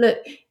that, look,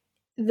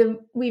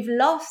 we've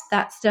lost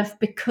that stuff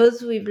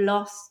because we've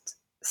lost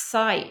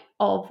sight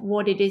of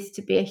what it is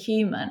to be a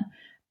human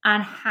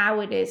and how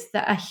it is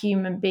that a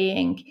human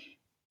being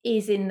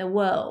is in the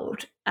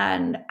world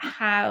and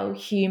how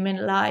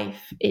human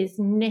life is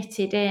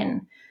knitted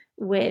in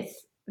with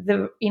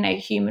the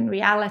human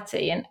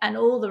reality and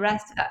all the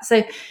rest of that.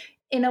 So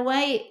in a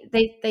way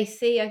they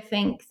see, I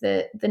think,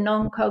 the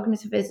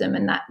non-cognitivism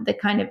and that the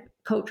kind of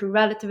cultural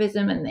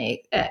relativism and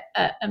the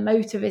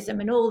emotivism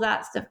and all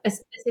that stuff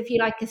as if you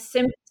like a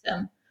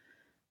symptom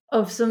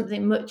of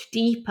something much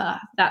deeper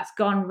that's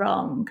gone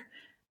wrong,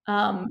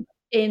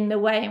 in the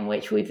way in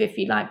which we've, if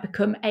you like,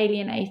 become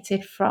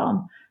alienated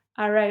from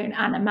our own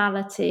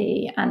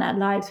animality and our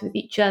lives with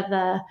each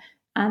other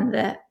and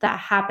the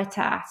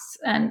habitats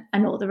and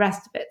all the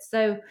rest of it.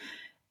 So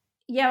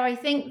yeah, I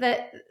think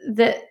that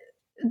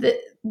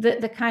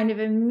the kind of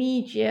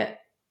immediate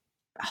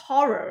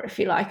horror, if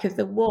you like, of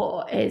the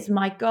war is,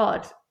 my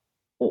God,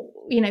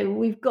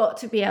 we've got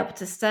to be able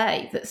to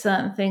say that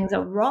certain things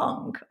are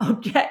wrong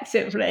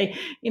objectively.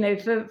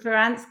 For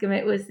Anscombe,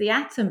 it was the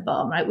atom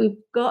bomb, right? We've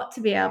got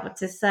to be able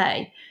to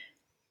say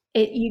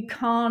you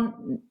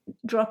can't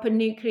drop a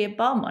nuclear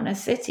bomb on a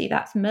city.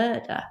 That's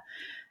murder.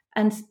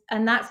 And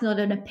that's not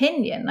an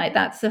opinion, like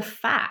that's a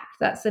fact,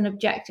 that's an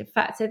objective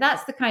fact. So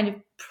that's the kind of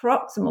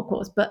proximal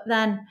cause. But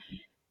then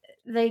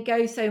they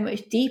go so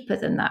much deeper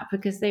than that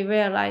because they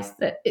realize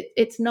that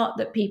it's not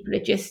that people are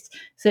just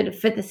sort of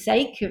for the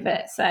sake of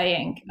it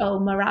saying, oh,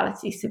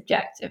 morality is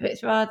subjective.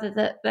 It's rather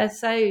that they're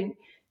so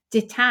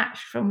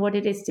detached from what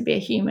it is to be a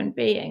human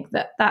being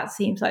that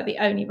seems like the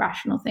only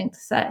rational thing to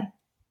say.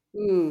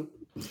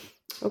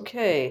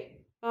 Okay.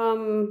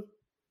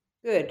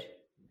 Good.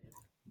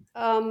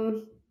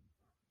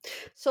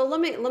 So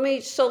let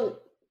me. So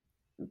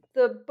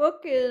the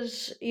book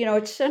is,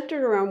 it's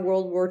centered around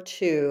World War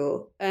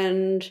II,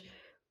 and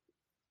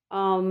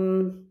a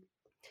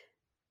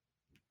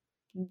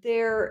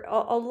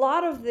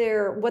lot of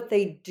what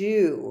they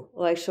do,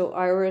 like, so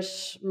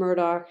Iris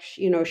Murdoch,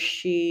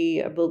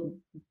 she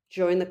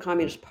joined the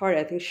Communist Party.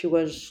 I think she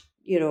was,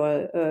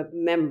 a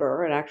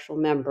member, an actual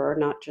member,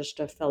 not just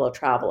a fellow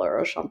traveler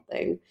or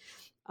something.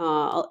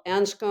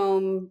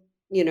 Anscombe,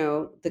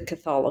 the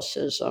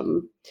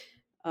Catholicism.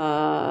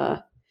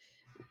 How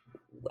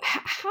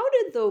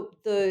did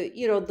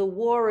the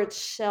war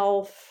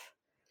itself?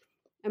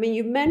 I mean,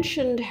 you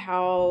mentioned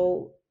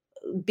how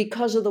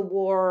because of the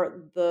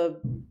war,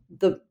 the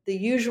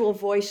usual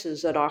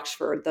voices at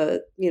Oxford,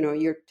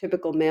 your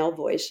typical male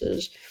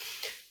voices,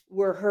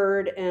 were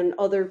heard, and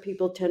other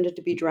people tended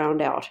to be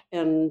drowned out,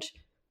 and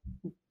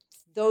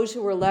those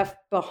who were left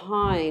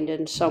behind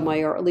in some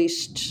way, or at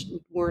least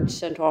weren't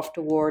sent off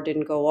to war,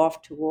 didn't go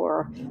off to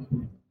war.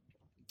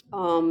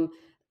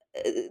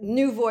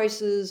 New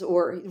voices,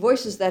 or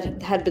voices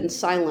that had been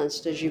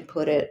silenced, as you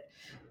put it,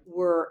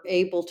 were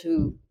able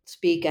to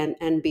speak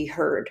and be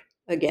heard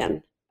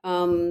again.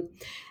 How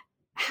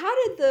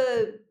did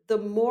the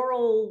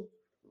moral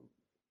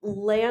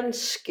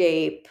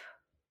landscape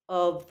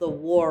of the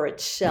war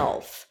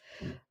itself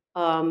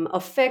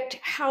affect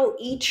how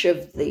each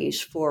of these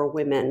four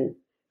women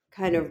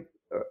kind of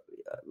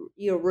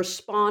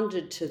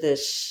responded to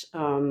this?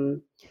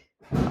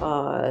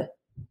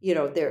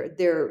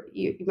 Their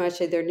you might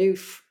say their new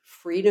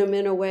freedom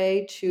in a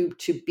way to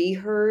be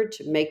heard,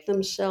 to make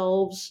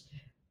themselves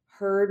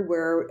heard,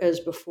 whereas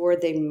before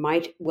they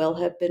might well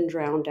have been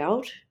drowned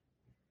out.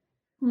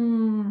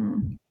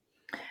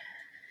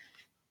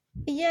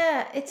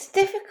 Yeah, it's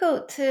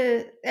difficult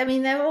to, I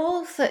mean, they're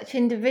all such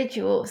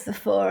individuals, the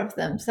four of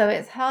them, so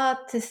it's hard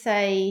to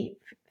say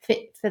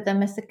fit for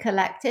them as a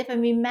collective. I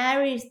mean,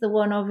 Mary's the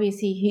one,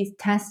 obviously, whose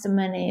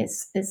testimony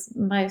is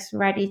most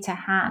ready to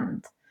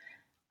hand.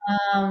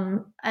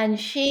 And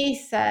she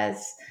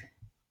says,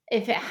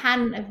 if it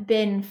hadn't have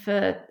been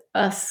for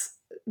us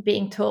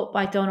being taught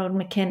by Donald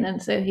Mackinnon,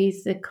 so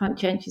he's the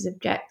conscientious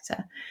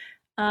objector,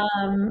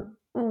 I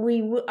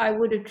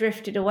would have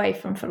drifted away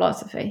from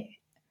philosophy.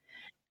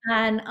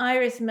 And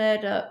Iris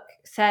Murdoch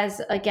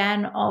says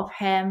again of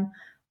him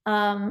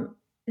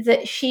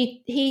that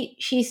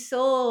she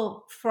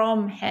saw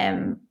from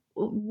him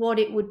what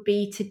it would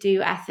be to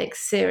do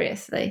ethics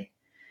seriously.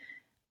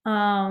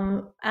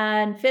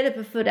 And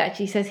Philippa Foot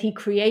actually says he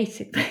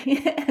created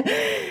me.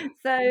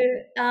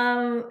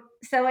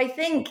 So I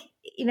think,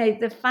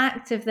 the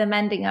fact of them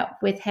ending up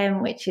with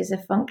him, which is a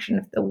function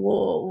of the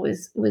war,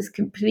 was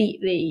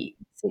completely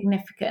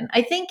significant.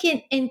 I think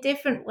in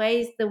different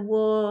ways, the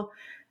war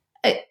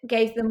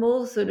gave them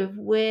all sort of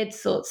weird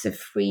sorts of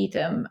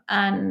freedom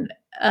and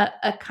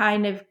a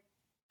kind of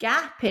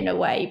gap in a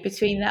way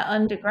between their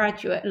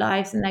undergraduate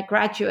lives and their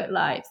graduate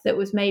lives that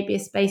was maybe a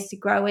space to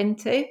grow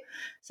into,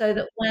 so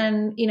that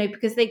when,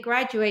 because they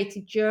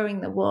graduated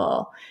during the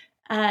war,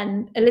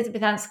 and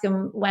Elizabeth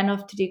Anscombe went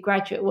off to do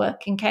graduate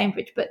work in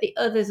Cambridge, but the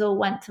others all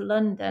went to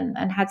London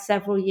and had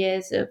several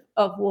years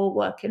of war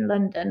work in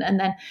London. And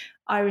then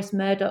Iris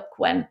Murdoch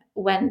went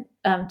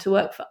to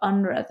work for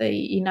UNRWA, the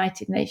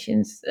United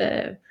Nations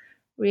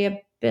Refugee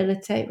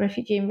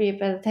and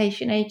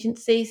Rehabilitation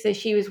Agency. So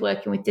she was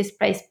working with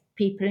displaced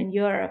people in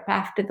Europe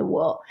after the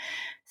war.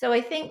 So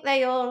I think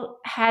they all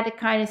had a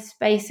kind of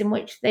space in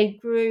which they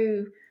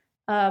grew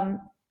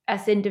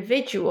as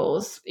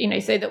individuals,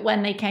 so that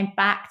when they came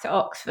back to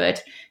Oxford,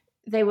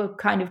 they were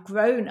kind of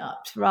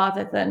grown-ups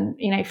rather than,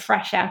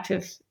 fresh out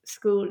of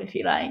school, if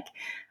you like.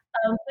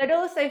 But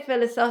also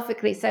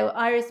philosophically, so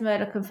Iris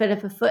Murdoch and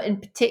Philippa Foot in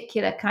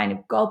particular kind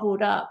of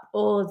gobbled up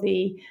all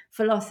the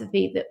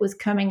philosophy that was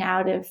coming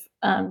out of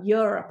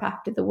Europe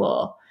after the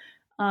war.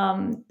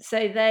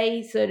 So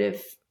they sort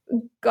of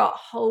got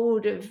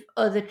hold of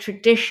other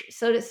traditions,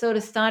 sort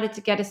of started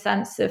to get a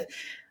sense of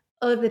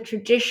other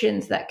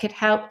traditions that could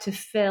help to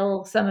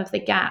fill some of the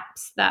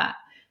gaps that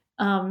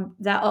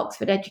that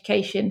Oxford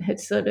education had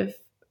sort of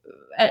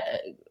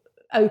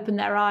opened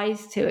their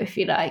eyes to, if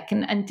you like,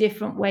 and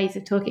different ways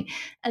of talking.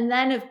 And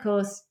then, of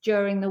course,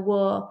 during the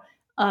war,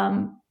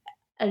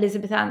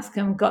 Elizabeth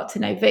Anscombe got to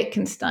know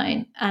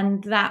Wittgenstein,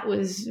 and that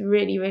was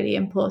really, really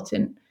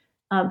important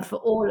for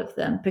all of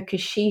them,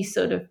 because she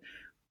sort of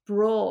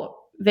brought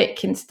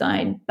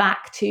Wittgenstein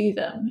back to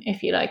them,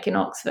 if you like, in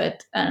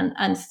Oxford,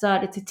 and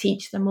started to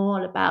teach them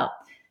all about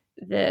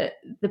the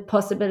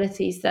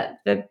possibilities that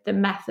the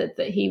method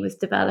that he was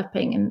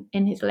developing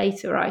in his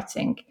later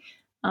writing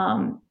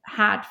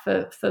had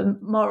for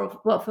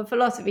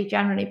philosophy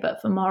generally,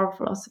 but for moral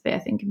philosophy, I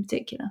think, in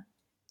particular.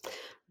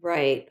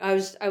 Right. I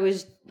was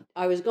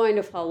going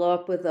to follow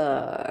up with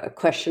a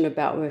question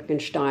about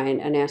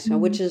Wittgenstein and ask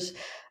him, which is,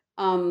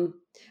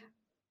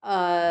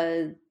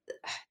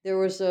 there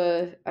was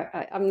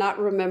I'm not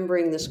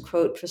remembering this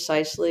quote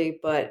precisely,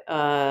 but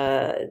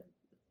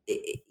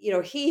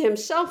he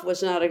himself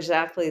was not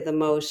exactly the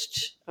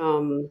most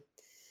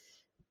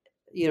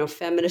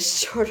feminist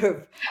sort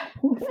of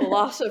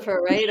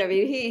philosopher, right? I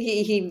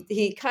mean,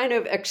 he kind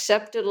of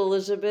accepted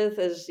Elizabeth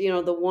as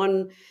the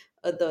one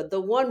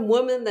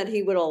woman that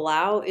he would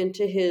allow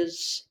into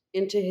his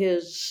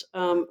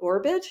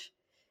orbit.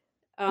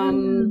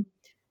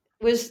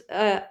 Was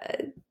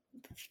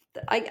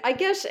I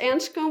guess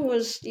Anscombe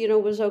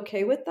was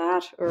okay with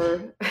that,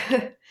 or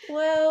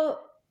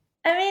well,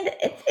 I mean,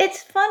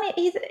 it's funny.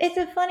 It's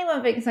a funny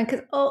one, Wittgenstein,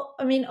 because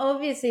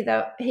obviously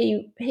though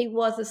he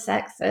was a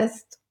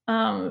sexist.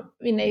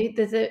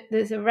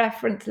 There's a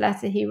reference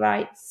letter he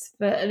writes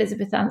for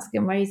Elizabeth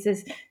Anscombe where he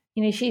says,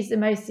 she's the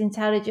most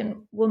intelligent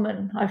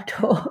woman I've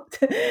taught,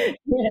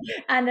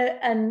 and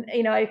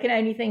I can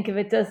only think of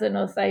a dozen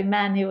or so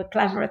men who were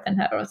cleverer than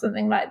her, or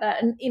something like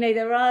that. And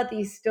there are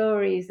these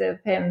stories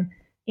of him,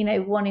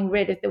 wanting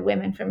rid of the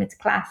women from his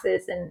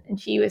classes, and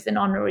she was an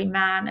honorary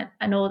man,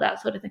 and all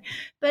that sort of thing.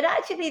 But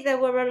actually, there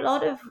were a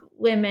lot of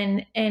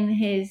women in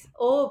his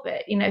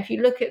orbit. If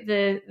you look at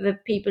the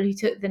people who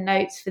took the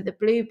notes for the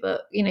Blue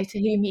Book, to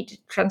whom he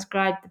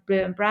transcribed the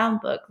Blue and Brown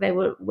Book, they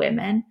were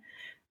women.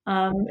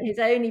 His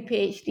only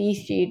PhD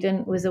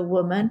student was a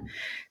woman.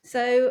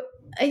 So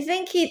I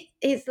think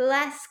it's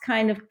less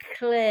kind of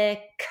clear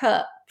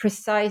cut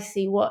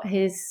precisely what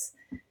his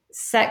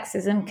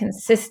sexism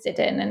consisted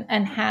in,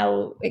 and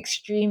how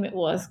extreme it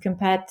was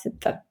compared to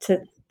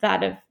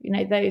that of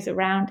those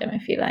around him,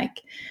 if you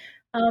like.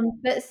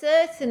 But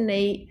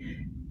certainly,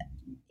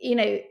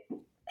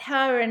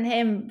 her and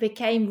him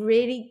became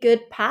really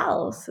good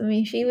pals. I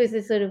mean, she was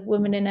a sort of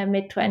woman in her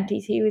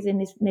mid-20s, he was in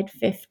his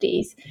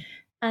mid-50s,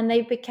 and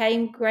they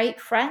became great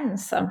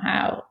friends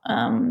somehow.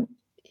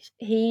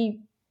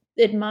 He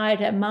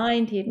admired her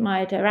mind, he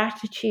admired her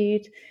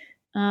attitude.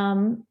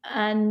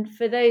 And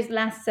for those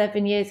last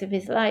 7 years of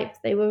his life,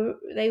 their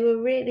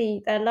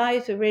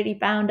lives were really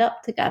bound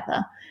up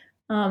together,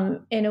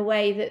 in a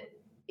way that,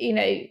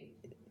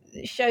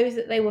 shows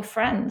that they were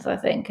friends, I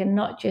think, and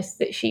not just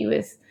that she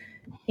was,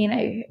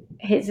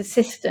 his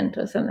assistant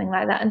or something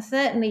like that. And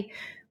certainly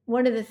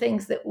one of the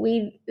things that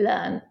we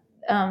learned,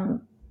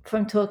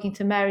 from talking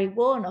to Mary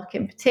Warnock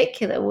in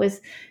particular,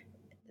 was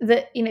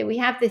that, we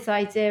have this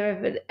idea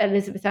of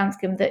Elizabeth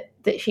Anscombe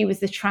that she was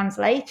the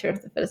translator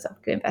of the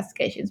philosophical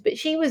investigations, but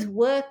she was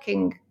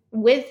working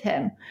with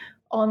him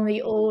on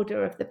the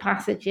order of the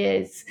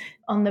passages,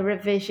 on the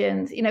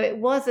revisions. It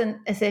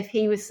wasn't as if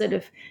he was sort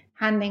of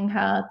handing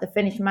her the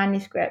finished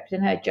manuscript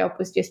and her job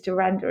was just to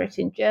render it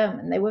in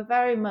German. They were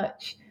very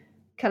much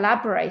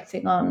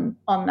collaborating on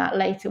that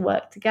later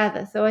work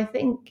together. So I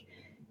think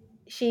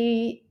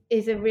she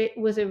was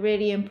a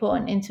really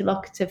important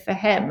interlocutor for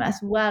him,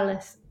 as well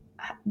as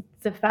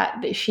the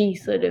fact that she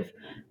sort of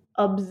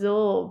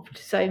absorbed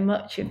so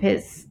much of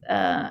his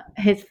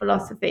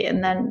philosophy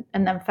and then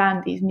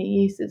found these new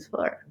uses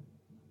for it.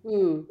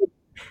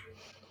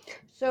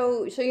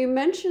 So you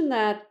mentioned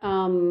that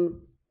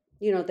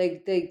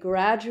they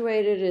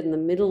graduated in the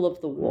middle of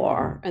the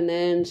war and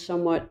then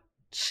somewhat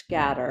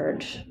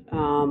scattered,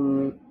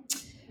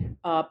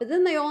 but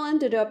then they all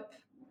ended up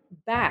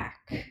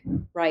back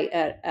right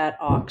at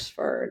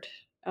Oxford.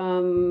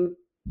 Why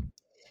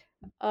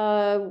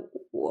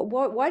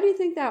do you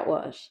think that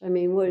was? I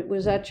mean,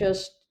 was that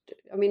just?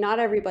 I mean, not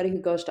everybody who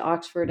goes to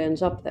Oxford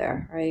ends up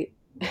there, right?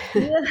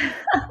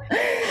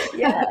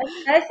 Yeah,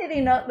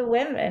 especially not the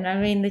women. I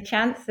mean, the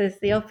chances,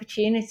 the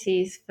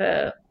opportunities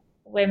for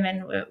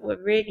women were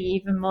really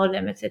even more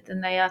limited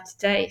than they are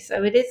today.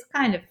 So it is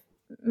kind of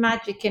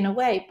magic in a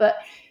way. But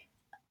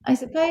I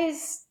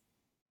suppose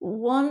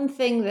one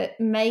thing that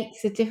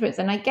makes a difference,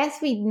 and I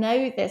guess we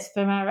know this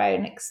from our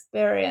own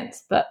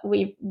experience, but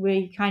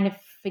we kind of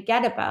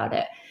forget about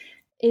it,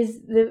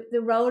 is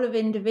the role of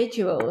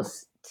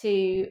individuals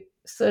to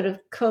sort of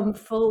come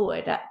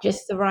forward at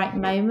just the right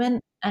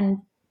moment and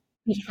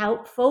be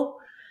helpful.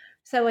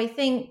 So I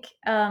think,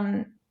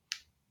 for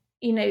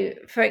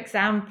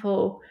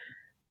example,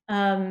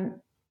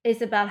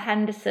 Isabel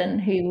Henderson,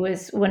 who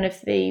was one of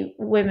the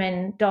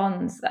women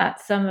dons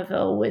at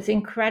Somerville, was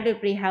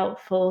incredibly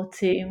helpful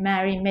to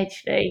Mary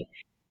Midgley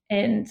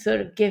in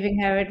sort of giving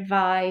her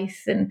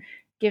advice and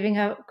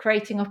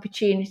creating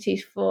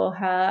opportunities for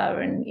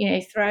her, and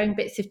throwing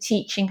bits of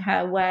teaching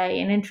her way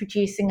and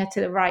introducing her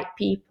to the right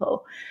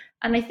people.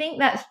 And I think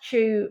that's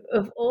true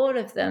of all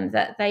of them,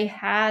 that they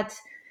had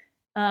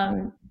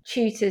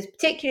tutors,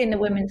 particularly in the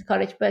women's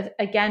college, but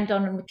again,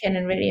 Donald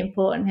McKinnon really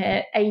important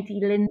here.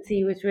 A.D.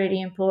 Lindsay was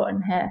really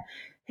important here,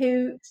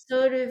 who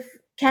sort of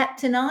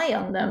kept an eye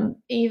on them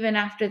even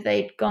after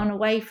they'd gone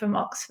away from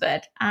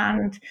Oxford,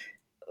 and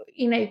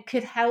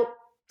could help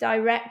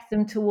direct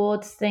them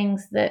towards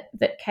things that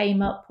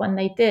came up when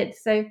they did.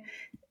 So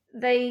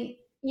they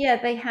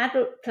had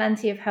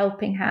plenty of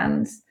helping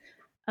hands.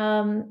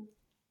 I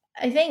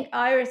think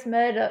Iris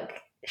Murdoch,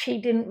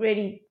 she didn't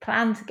really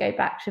plan to go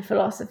back to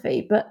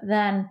philosophy, but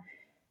then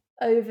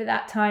over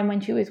that time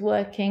when she was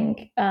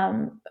working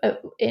for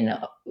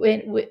UNRWA,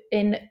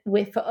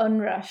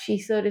 she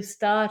sort of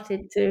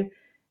started to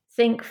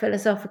think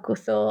philosophical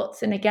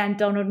thoughts, and again,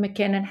 Donald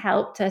McKinnon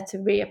helped her to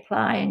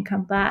reapply and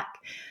come back.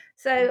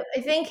 So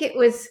I think it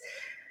was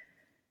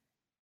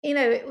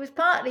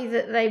partly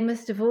that they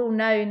must have all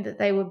known that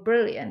they were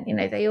brilliant.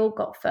 They all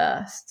got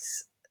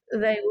firsts.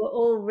 They were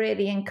all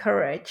really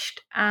encouraged.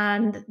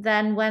 And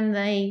then when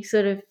they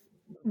sort of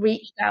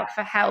reached out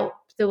for help,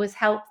 there was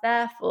help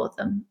there for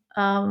them.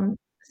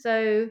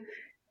 So,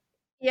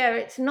 yeah,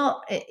 it's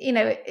not,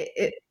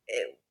 it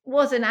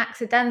wasn't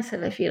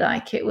accidental, if you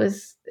like. It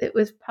was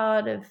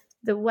part of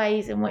the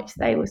ways in which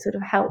they were sort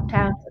of helped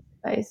out,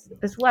 I suppose,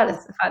 as well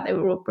as the fact they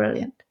were all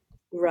brilliant.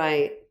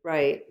 Right.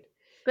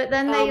 But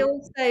then they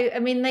also,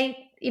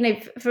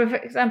 for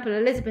example,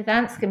 Elizabeth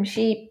Anscombe,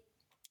 she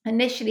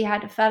initially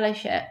had a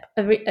fellowship,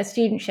 a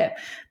studentship,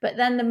 but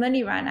then the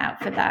money ran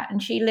out for that,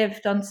 and she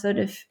lived on sort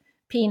of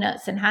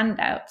peanuts and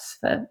handouts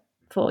for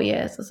 4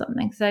 years or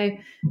something. So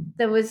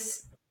there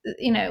was,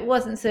 it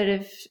wasn't sort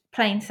of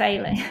plain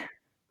sailing.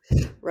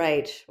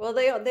 Right. Well,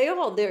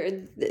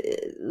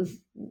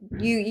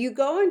 you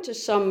go into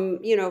some,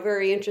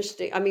 very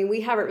interesting. I mean,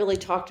 we haven't really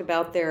talked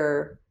about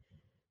their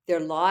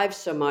lives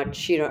so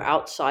much,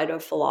 outside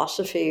of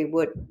philosophy.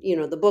 What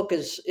the book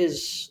is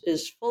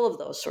full of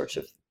those sorts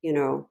of,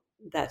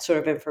 that sort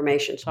of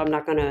information. So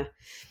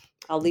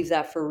I'll leave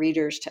that for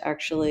readers to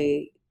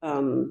actually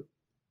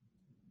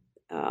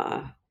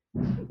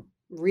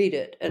read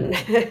it. And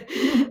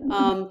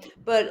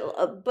but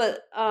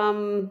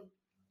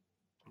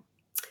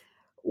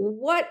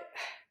what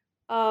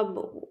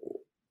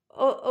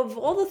of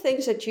all the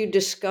things that you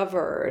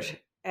discovered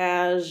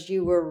as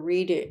you were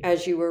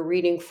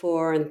reading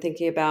for and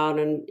thinking about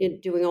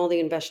and doing all the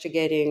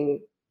investigating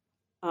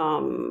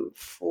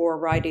for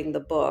writing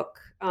the book,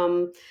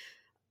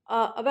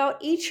 about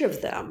each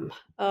of them,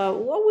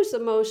 what was the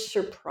most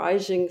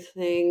surprising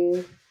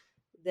thing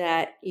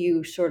that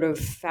you sort of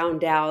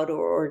found out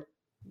or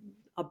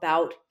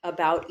about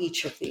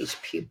each of these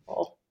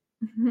people?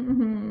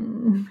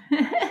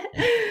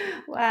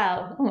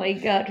 Wow! Oh my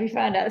God, we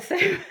found out so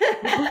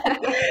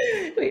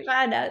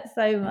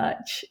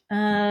much.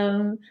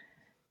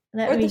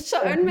 Maybe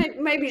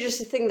just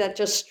the thing that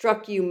just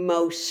struck you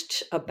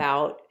most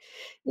about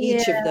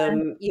each of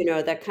them.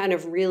 That kind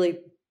of really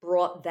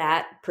brought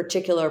that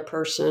particular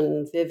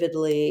person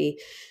vividly,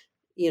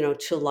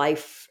 to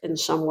life in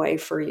some way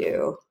for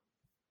you.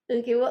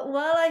 Okay, well,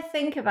 while I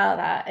think about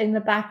that in the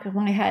back of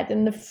my head,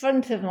 in the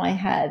front of my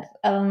head,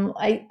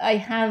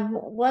 I have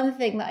one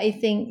thing that I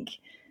think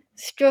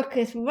struck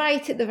us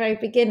right at the very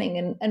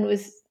beginning and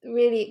was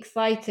really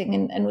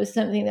exciting and was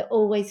something that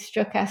always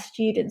struck our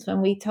students when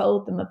we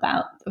told them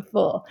about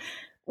before,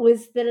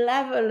 was the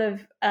level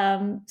of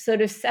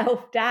sort of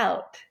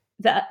self-doubt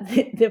that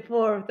the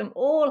four of them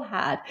all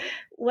had.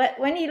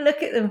 When you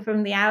look at them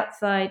from the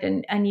outside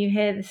and you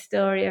hear the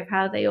story of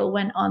how they all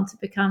went on to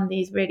become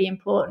these really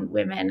important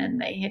women,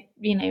 and they had,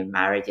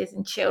 marriages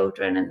and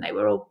children, and they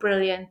were all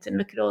brilliant, and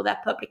look at all their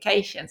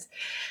publications,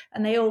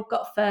 and they all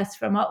got first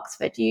from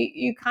Oxford,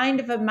 you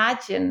kind of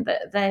imagine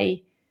that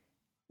they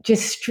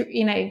just,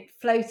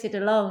 floated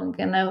along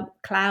in a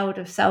cloud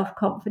of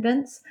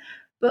self-confidence.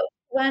 But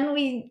when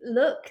we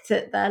looked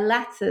at their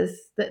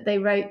letters that they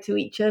wrote to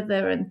each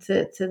other and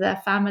to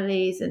their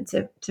families and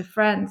to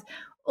friends,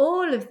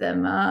 all of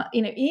them are,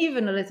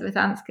 even Elizabeth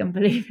Anscombe,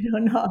 believe it or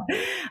not,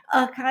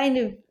 are kind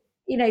of,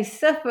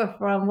 suffer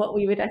from what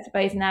we would, I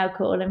suppose, now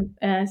call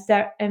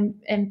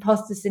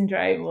imposter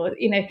syndrome, or,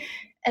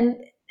 and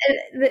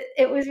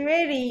it was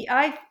really,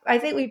 I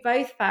think we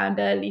both found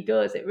early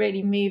doors it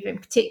really moving,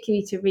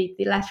 particularly to read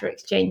the letter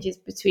exchanges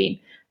between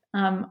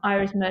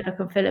Iris Murdoch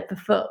and Philippa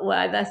Foot,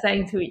 where they're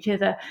saying to each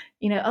other,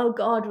 oh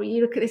God, will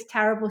you look at this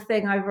terrible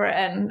thing I've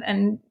written?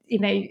 And,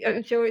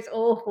 I'm sure it's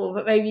awful,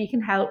 but maybe you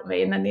can help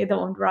me. And then the other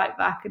one would write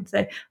back and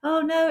say,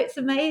 oh no, it's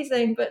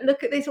amazing, but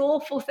look at this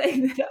awful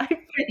thing that I've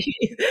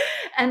produced.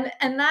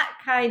 And that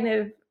kind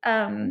of,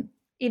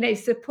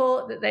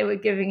 support that they were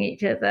giving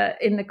each other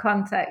in the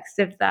context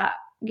of that,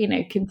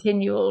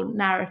 continual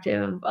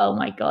narrative of, oh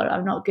my God,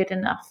 I'm not good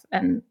enough,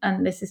 and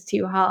this is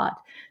too hard.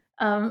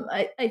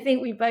 I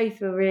think we both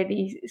were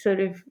really sort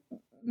of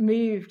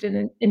moved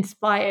and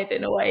inspired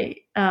in a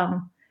way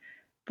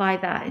by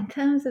that. In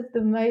terms of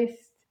the most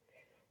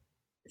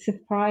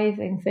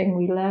surprising thing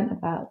we learned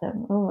about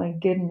them, oh my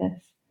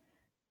goodness.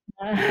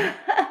 I'm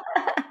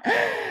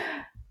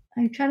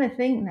trying to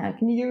think now.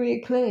 Can you give me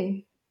a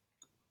clue?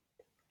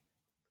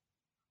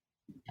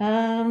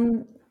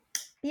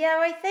 Yeah,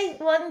 I think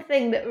one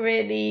thing that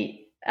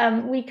really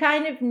we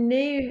kind of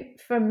knew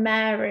from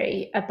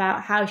Mary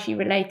about how she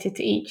related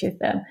to each of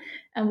them,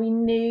 and we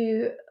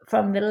knew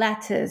from the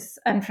letters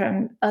and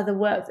from other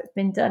work that's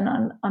been done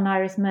on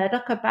Iris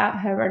Murdoch about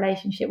her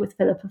relationship with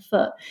Philippa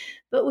Foot,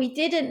 but we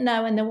didn't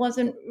know, and there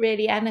wasn't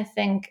really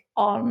anything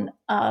on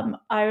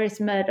Iris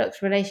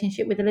Murdoch's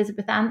relationship with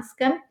Elizabeth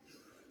Anscombe.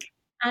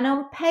 And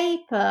on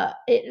paper,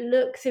 it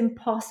looks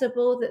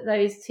impossible that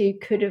those two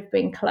could have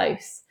been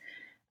close.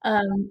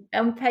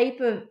 On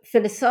paper,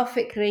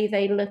 philosophically,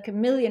 they look a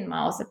million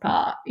miles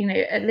apart.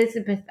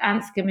 Elizabeth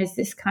Anscombe is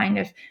this kind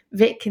of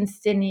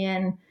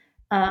Wittgensteinian,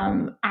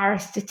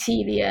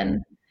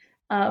 Aristotelian,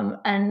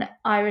 and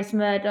Iris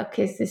Murdoch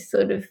is this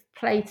sort of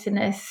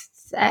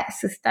Platonist,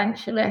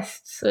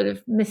 existentialist, sort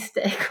of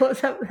mystic or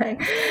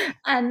something.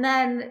 And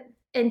then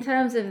in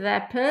terms of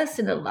their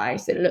personal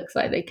lives, it looks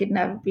like they could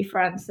never be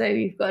friends. So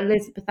you've got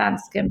Elizabeth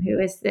Anscombe, who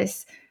is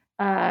this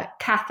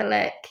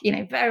Catholic,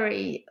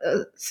 very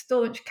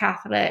staunch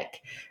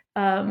Catholic,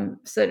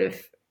 sort of,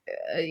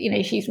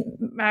 she's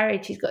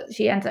married,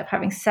 she ends up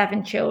having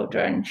 7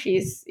 children.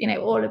 She's,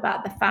 all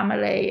about the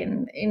family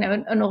and,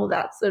 and all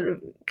that sort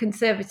of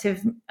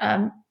conservative,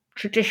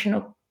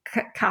 traditional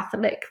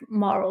Catholic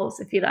morals,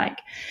 if you like.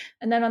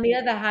 And then on the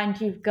other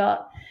hand, you've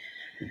got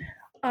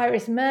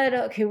Iris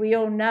Murdoch, who we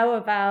all know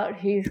about,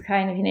 who's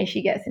kind of,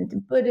 she gets into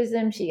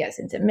Buddhism, she gets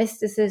into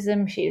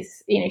mysticism.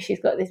 She's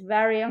got this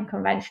very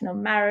unconventional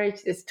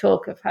marriage, this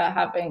talk of her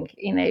having,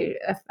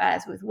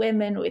 affairs with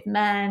women, with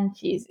men.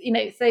 She's,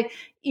 so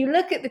you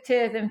look at the two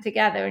of them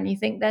together and you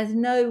think there's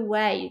no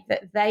way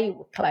that they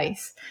were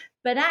close.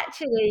 But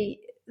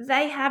actually,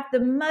 they have the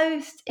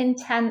most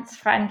intense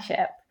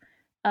friendship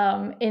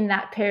in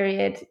that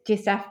period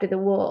just after the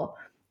war.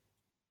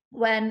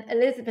 When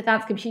Elizabeth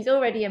Anscombe, she's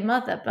already a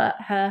mother, but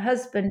her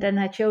husband and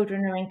her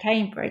children are in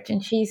Cambridge,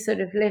 and she's sort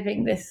of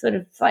living this sort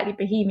of slightly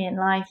bohemian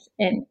life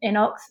in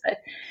Oxford.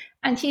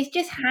 And she's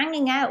just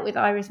hanging out with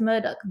Iris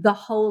Murdoch the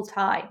whole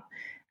time.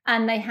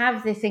 And they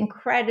have this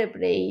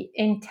incredibly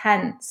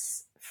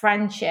intense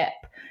friendship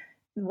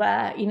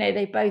where,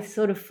 they both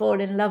sort of fall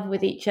in love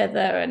with each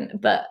other,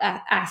 but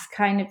as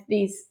kind of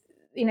these,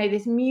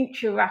 this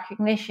mutual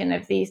recognition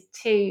of these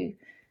two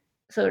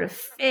sort of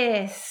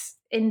fierce,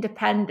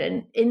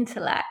 independent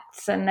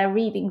intellects, and they're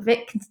reading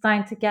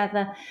Wittgenstein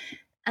together.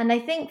 And I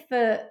think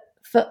for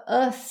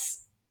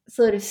us,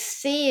 sort of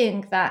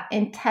seeing that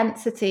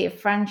intensity of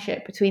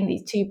friendship between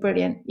these two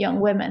brilliant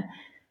young women,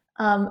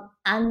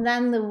 and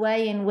then the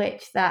way in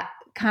which that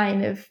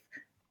kind of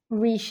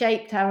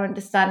reshaped our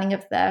understanding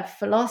of their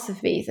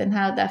philosophies and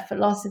how their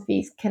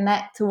philosophies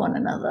connect to one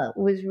another,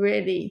 was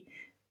really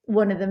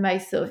one of the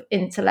most sort of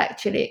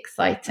intellectually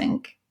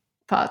exciting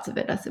parts of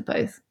it, I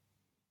suppose.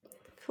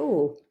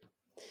 Cool.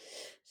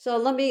 So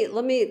let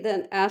me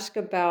then ask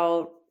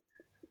about,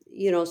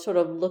 sort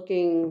of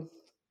looking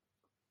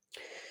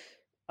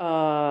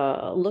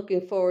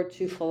forward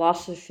to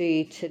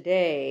philosophy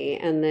today,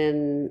 and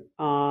then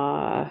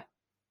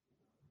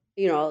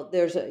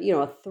there's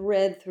a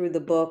thread through the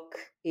book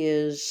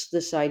is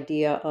this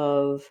idea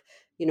of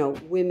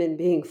women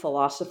being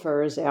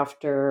philosophers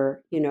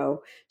after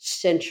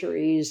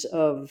centuries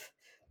of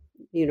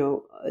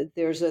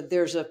there's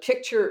a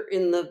picture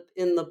in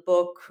the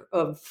book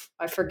of,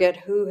 I forget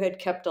who had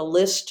kept a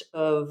list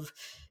of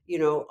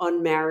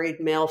unmarried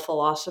male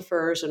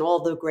philosophers, and all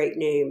the great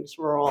names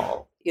were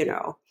all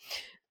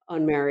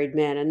unmarried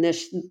men, and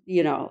this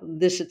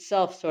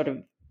itself sort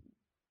of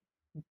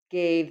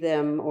gave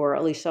them, or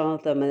at least some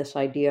of them, this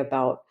idea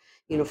about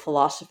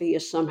philosophy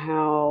is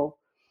somehow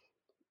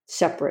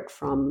separate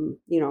from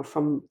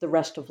from the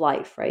rest of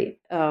life, right?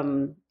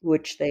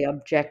 Which they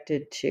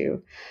objected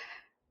to.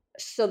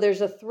 So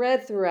there's a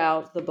thread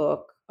throughout the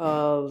book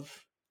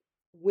of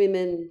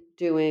women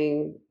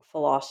doing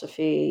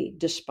philosophy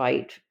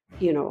despite,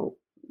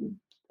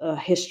 a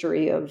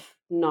history of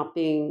not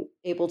being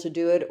able to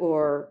do it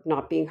or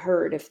not being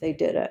heard if they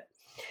did it.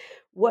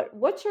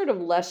 What sort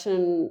of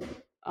lesson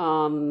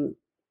do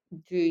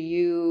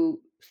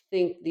you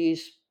think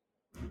these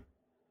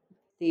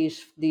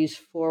these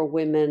four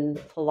women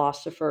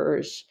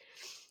philosophers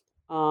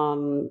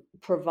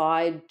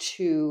provide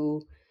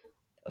to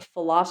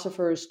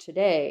philosophers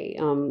today,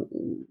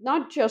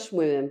 not just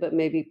women, but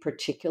maybe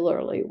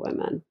particularly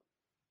women?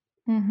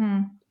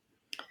 Mm-hmm.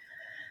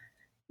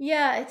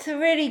 Yeah, it's a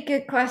really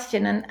good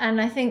question, and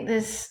I think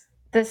there's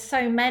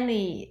so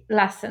many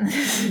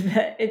lessons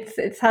that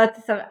it's hard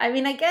to sum. I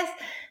mean, I guess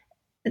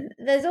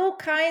there's all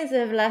kinds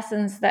of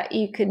lessons that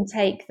you can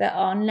take that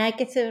are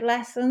negative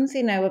lessons,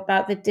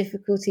 about the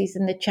difficulties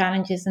and the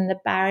challenges and the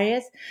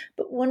barriers.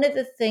 But one of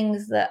the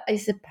things that I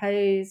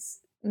suppose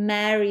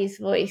Mary's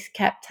voice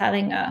kept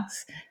telling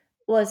us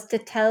was to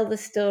tell the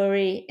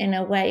story in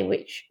a way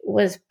which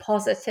was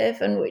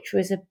positive and which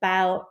was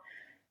about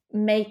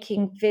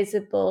making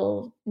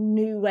visible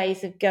new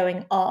ways of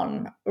going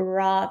on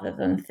rather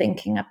than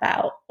thinking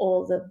about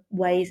all the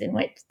ways in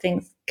which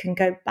things can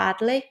go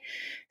badly.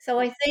 So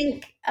I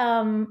think,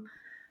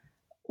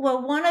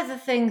 well, one of the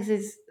things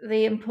is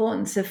the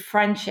importance of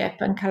friendship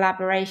and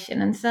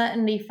collaboration, and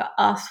certainly for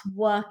us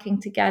working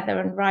together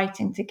and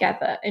writing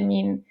together. I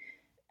mean,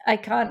 I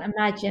can't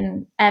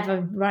imagine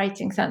ever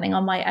writing something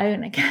on my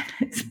own again.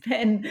 It's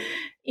been,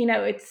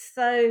 it's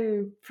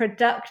so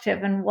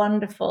productive and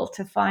wonderful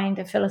to find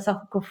a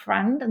philosophical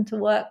friend and to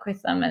work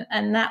with them.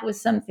 And that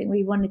was something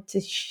we wanted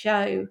to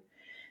show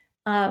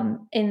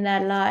in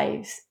their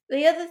lives.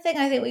 The other thing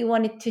I think we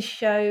wanted to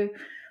show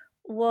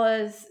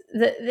was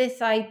that this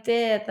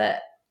idea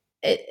that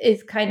it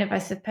is kind of, I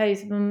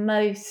suppose,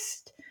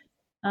 most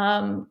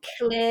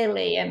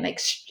clearly and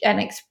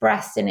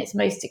expressed in its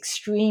most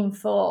extreme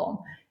form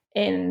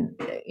in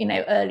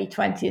early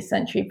 20th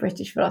century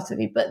British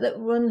philosophy, but that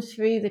runs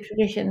through the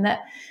tradition,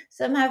 that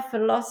somehow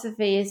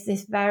philosophy is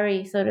this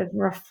very sort of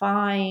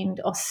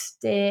refined,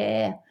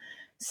 austere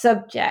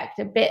subject,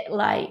 a bit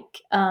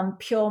like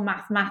pure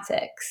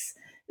mathematics,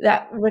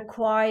 that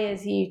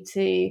requires you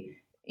to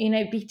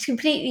be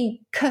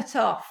completely cut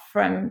off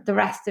from the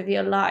rest of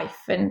your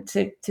life and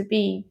to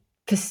be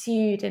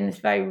pursued in this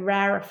very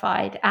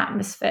rarefied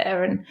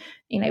atmosphere and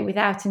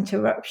without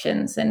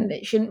interruptions, and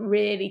it shouldn't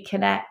really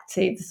connect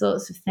to the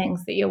sorts of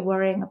things that you're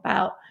worrying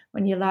about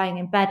when you're lying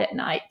in bed at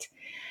night.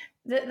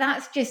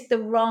 That's just the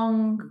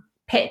wrong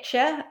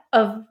picture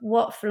of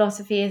what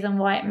philosophy is and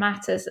why it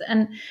matters.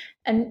 And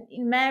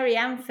Mary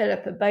and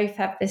Philippa both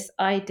have this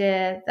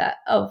idea that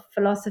of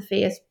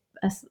philosophy as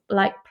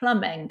like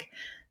plumbing.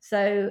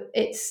 So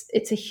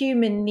it's a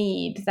human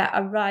need that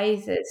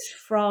arises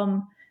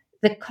from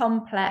the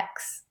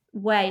complex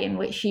way in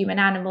which human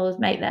animals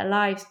make their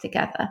lives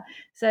together.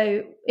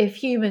 So if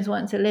humans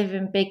want to live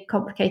in big,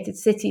 complicated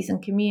cities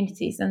and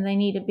communities, then they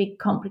need a big,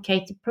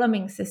 complicated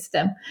plumbing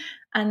system.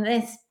 And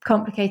this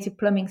complicated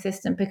plumbing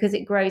system, because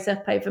it grows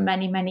up over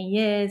many, many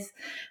years,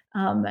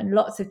 and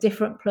lots of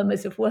different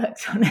plumbers have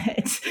worked on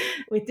it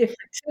with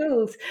different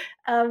tools,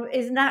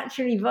 is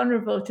naturally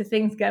vulnerable to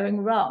things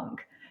going wrong.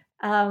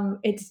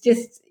 It's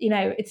just,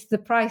 it's the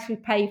price we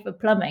pay for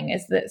plumbing,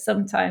 is that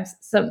sometimes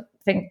something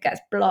gets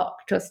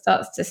blocked or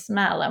starts to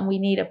smell and we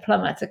need a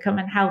plumber to come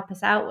and help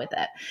us out with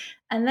it.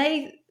 And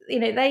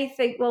they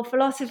think, well,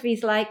 philosophy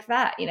is like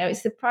that.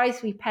 It's the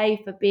price we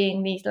pay for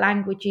being these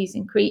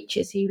language-using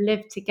creatures who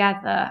live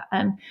together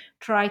and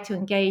try to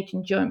engage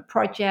in joint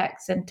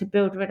projects and to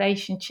build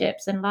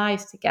relationships and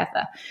lives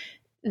together,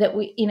 that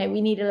we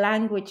need a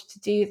language to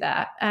do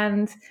that.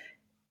 And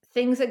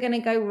things are going to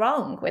go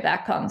wrong with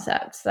our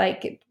concepts.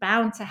 Like, it's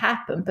bound to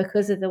happen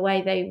because of the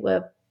way they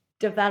were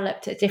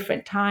developed at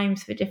different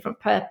times for different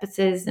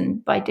purposes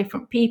and by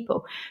different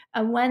people.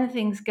 And when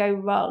things go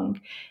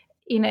wrong,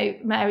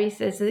 Mary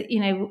says that,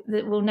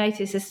 that we'll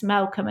notice a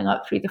smell coming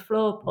up through the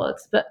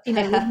floorboards, but, we'll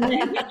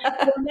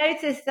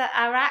notice that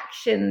our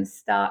actions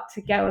start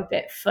to go a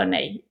bit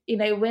funny.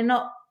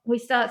 We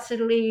start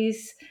to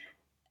lose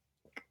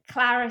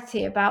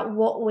clarity about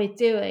what we're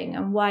doing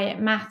and why it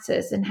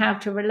matters and how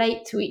to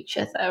relate to each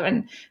other.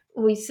 And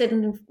we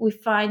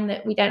find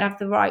that we don't have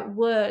the right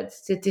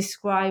words to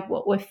describe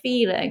what we're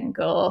feeling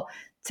or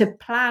to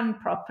plan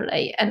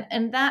properly.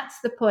 And that's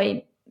the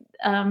point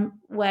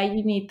where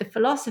you need the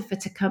philosopher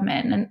to come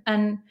in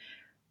and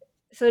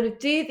sort of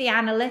do the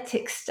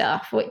analytic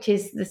stuff, which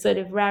is the sort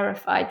of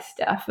rarefied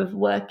stuff of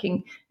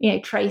working,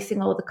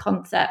 tracing all the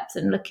concepts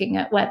and looking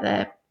at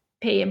whether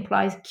P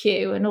implies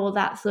Q and all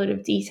that sort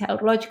of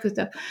detailed logical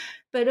stuff,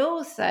 but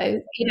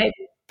also,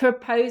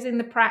 proposing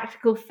the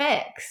practical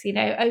fix.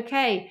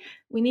 Okay,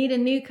 we need a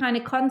new kind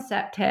of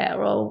concept here,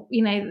 or,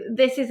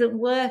 this isn't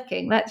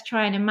working. Let's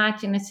try and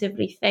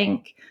imaginatively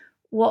think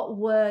what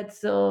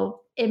words or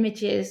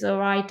images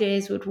or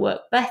ideas would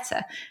work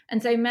better.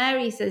 And so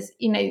Mary says,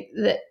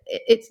 that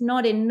it's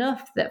not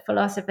enough that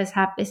philosophers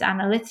have this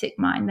analytic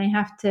mind. They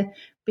have to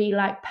be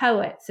like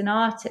poets and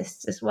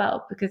artists as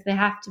well, because they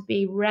have to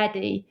be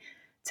ready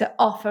to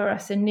offer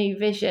us a new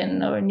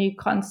vision or a new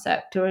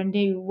concept or a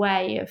new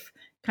way of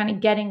kind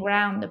of getting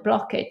around the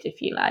blockage,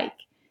 if you like,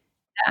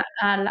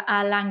 that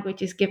our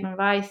language is given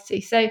rise to.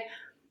 So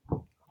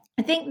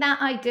I think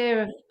that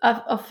idea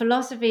of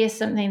philosophy is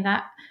something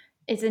that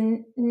is a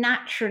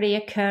naturally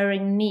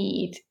occurring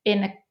need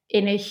in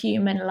in a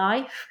human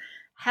life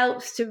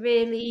helps to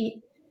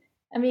really,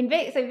 I mean,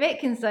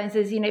 Wittgenstein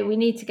says, we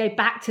need to go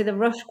back to the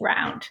rough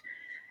ground.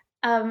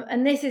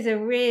 And this is a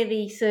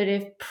really sort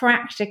of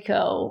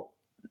practical,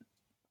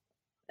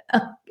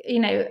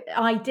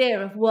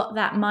 idea of what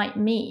that might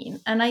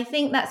mean. And I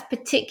think that's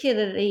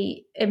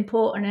particularly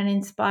important and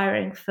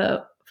inspiring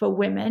for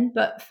women,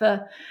 but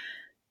for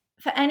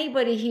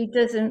anybody who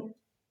doesn't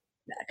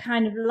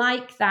kind of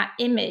like that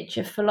image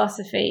of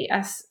philosophy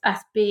as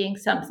being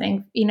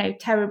something,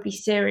 terribly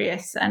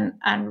serious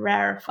and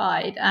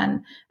rarefied,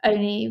 and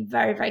only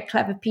very, very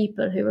clever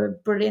people who are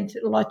brilliant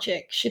at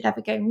logic should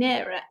ever go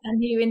near it,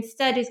 and who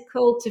instead is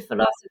called to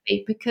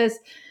philosophy because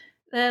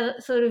they're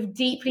sort of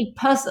deeply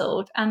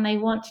puzzled and they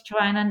want to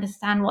try and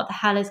understand what the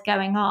hell is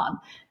going on.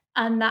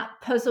 And that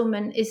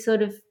puzzlement is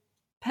sort of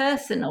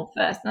personal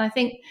first. And I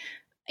think,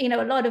 a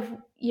lot of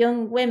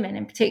young women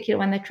in particular,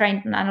 when they're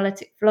trained in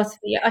analytic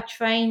philosophy, are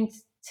trained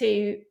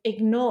to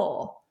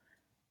ignore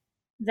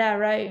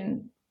their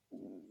own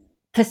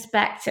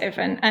perspective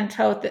and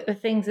told that the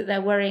things that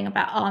they're worrying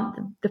about aren't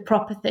the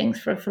proper things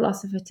for a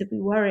philosopher to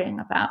be worrying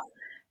about.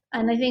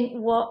 And I think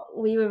what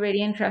we were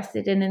really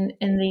interested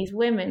in these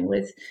women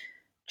was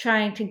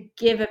trying to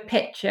give a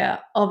picture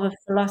of a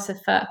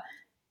philosopher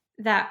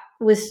that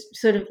was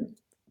sort of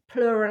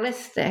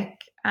pluralistic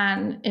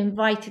and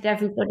invited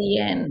everybody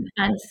in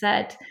and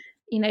said,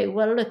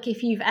 well, look,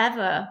 if you've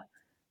ever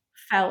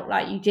felt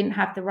like you didn't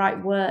have the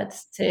right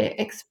words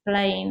to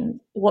explain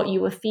what you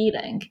were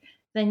feeling,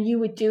 then you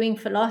were doing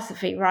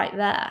philosophy right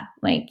there.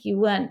 Like, you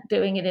weren't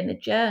doing it in a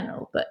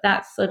journal, but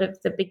that's sort of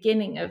the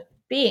beginning of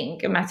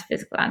being a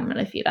metaphysical animal,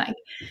 if you like.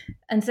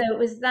 And so it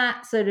was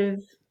that sort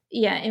of,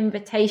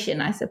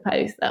 invitation, I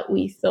suppose, that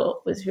we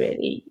thought was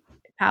really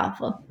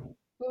powerful.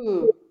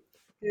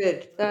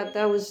 Good.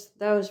 That was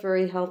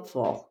very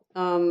helpful.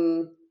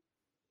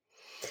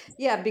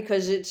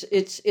 Because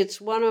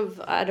it's one of,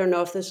 I don't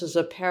know if this is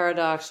a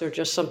paradox or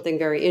just something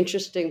very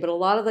interesting, but a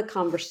lot of the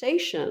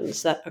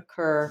conversations that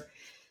occur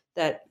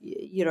that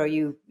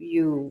you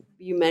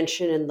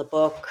mention in the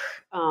book,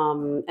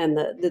 and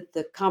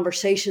the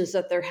conversations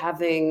that they're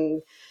having,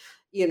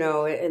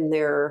 in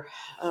their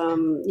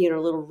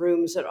little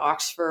rooms at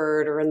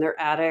Oxford or in their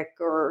attic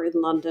or in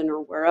London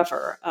or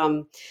wherever,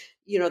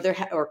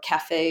 or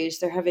cafes,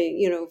 they're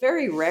having,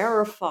 very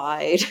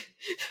rarefied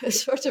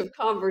sorts of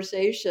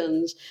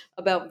conversations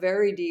about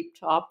very deep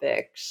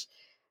topics,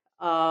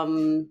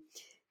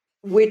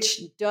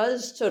 which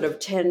does sort of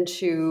tend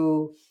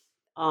to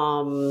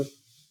go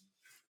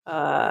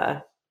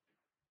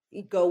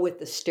with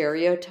the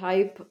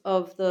stereotype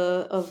of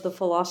the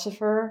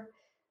philosopher.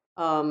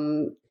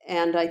 And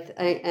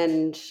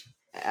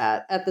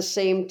at the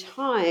same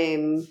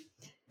time,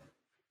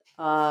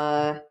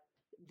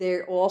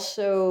 there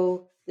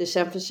also this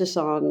emphasis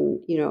on,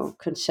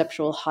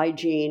 conceptual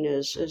hygiene,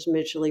 as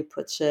Midgley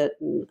puts it,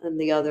 and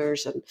the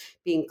others, and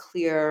being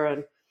clear,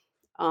 and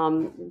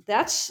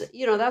that's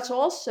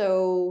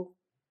also,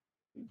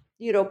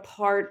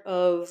 part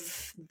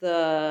of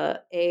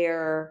the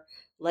Ayer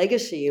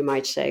legacy, you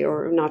might say,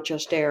 or not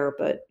just Ayer,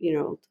 but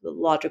the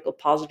logical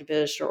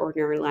positivists or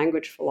ordinary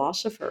language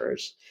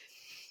philosophers.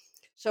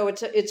 So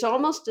it's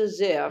almost as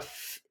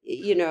if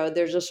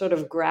there's a sort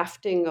of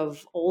grafting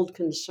of old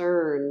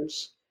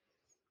concerns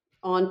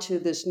onto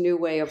this new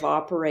way of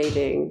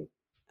operating,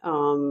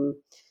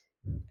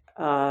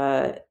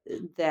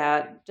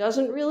 that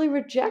doesn't really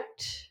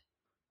reject,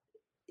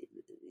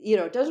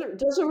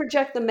 doesn't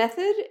reject the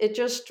method. It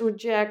just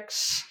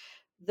rejects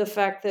the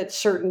fact that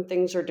certain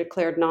things are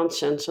declared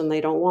nonsense and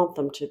they don't want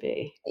them to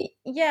be.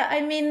 Yeah,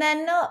 I mean,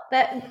 they're not,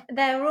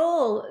 they're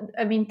all,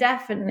 I mean,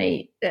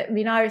 definitely,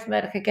 Iris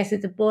Murdoch, I guess,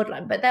 is a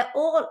borderline, but they're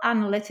all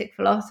analytic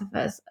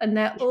philosophers, and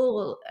they're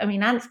all,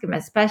 Anscombe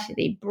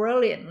especially,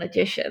 brilliant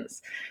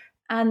logicians.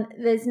 And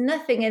there's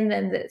nothing in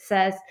them that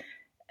says,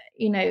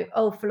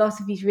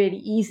 philosophy is really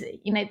easy.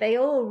 They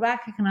all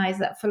recognize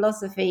that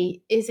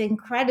philosophy is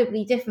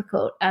incredibly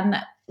difficult and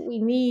that we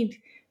need,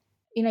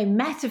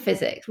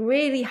 metaphysics,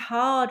 really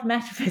hard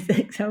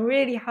metaphysics and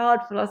really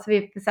hard philosophy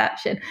of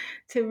perception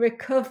to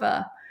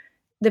recover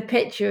the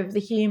picture of the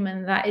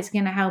human that is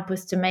going to help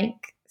us to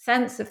make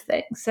sense of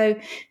things. So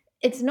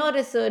it's not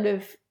a sort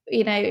of,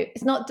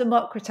 it's not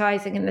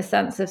democratizing in the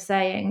sense of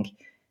saying,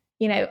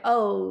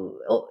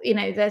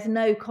 there's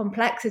no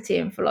complexity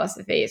in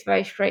philosophy. It's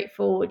very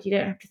straightforward. You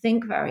don't have to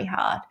think very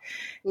hard.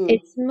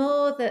 It's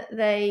more that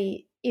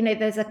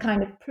there's a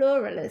kind of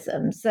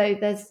pluralism. So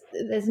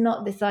there's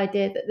not this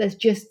idea that there's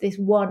just this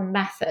one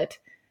method,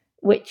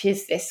 which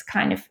is this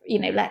kind of,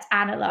 let's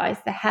analyze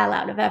the hell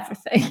out of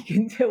everything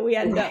until we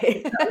end up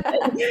with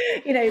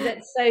something,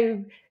 that's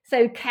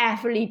so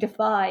carefully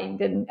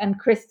defined and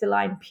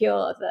crystalline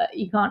pure that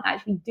you can't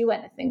actually do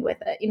anything with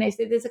it.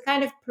 So there's a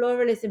kind of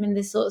pluralism in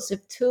the sorts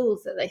of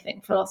tools that they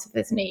think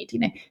philosophers need.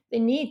 They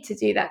need to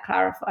do that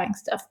clarifying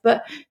stuff,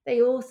 but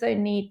they also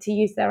need to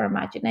use their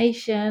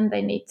imagination.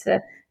 They need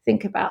to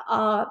think about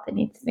art. They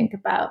need to think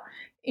about,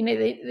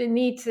 they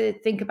need to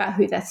think about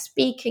who they're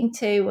speaking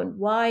to and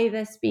why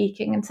they're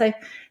speaking. And so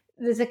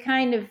there's a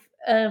kind of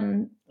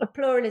a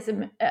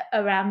pluralism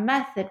around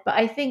method, but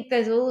I think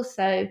there's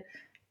also,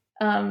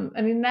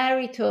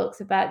 Mary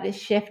talks about this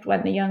shift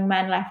when the young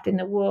men left in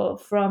the war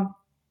from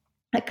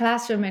a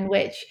classroom in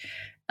which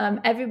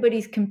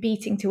everybody's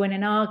competing to win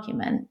an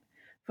argument,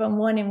 from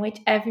one in which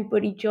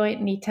everybody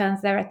jointly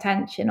turns their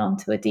attention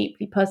onto a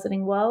deeply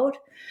puzzling world.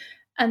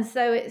 And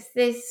so it's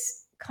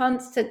this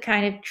constant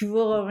kind of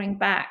drawing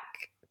back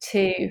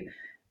to,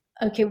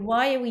 okay,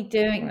 why are we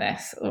doing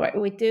this? Right,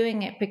 we're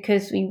doing it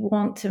because we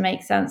want to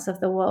make sense of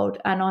the world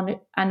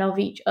and of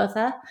each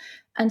other.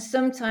 And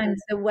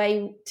sometimes the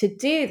way to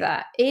do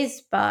that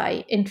is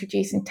by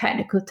introducing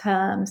technical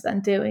terms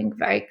and doing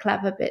very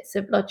clever bits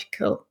of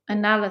logical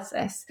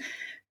analysis.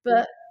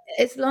 But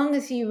as long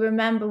as you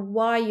remember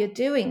why you're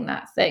doing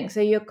that thing,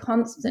 so you're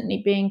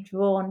constantly being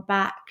drawn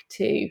back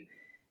to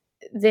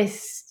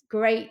this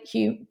great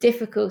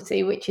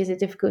difficulty, which is a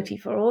difficulty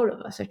for all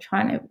of us, of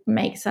trying to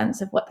make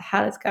sense of what the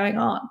hell is going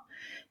on,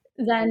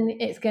 then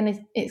it's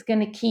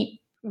gonna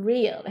keep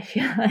real, if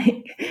you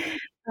like,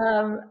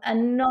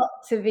 and not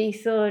to be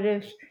sort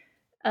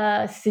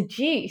of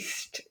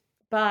seduced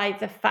by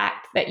the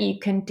fact that you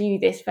can do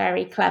this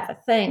very clever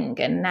thing,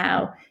 and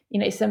now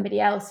somebody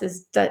else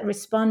has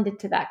responded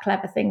to that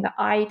clever thing that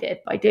I did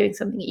by doing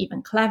something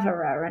even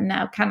cleverer, and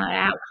now can I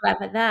out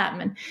clever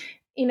them? And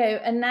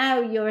and now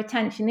your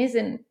attention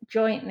isn't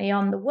jointly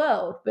on the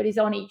world, but is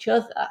on each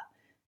other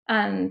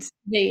and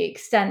the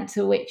extent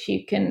to which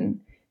you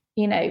can,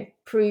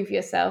 prove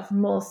yourself a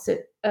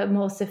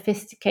more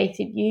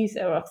sophisticated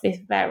user of this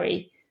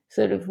very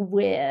sort of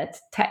weird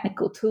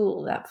technical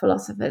tool that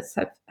philosophers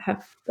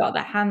have got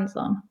their hands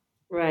on.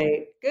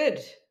 Right.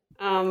 Good.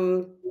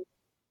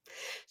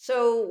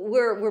 So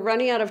we're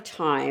running out of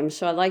time.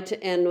 So I'd like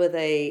to end with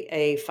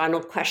a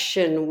final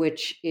question,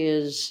 which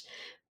is,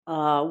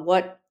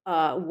 what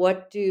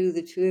do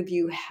the two of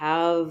you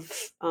have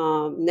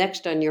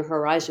next on your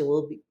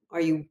horizon?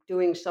 Are you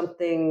doing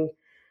something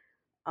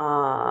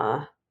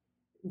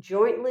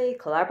jointly,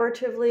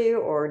 collaboratively,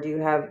 or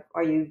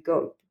are you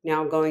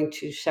now going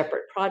to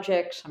separate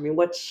projects? I mean,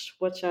 what's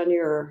on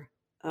your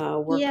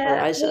work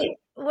horizon?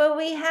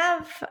 We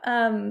have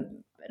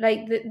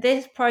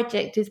this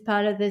project is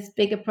part of this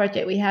bigger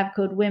project we have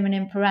called Women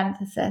in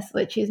Parenthesis,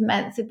 which is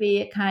meant to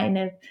be a kind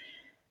of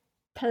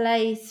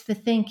place for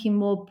thinking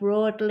more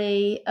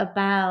broadly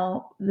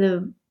about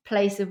the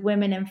place of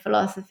women in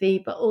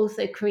philosophy, but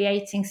also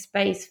creating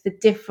space for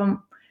different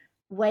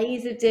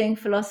ways of doing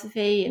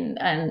philosophy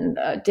and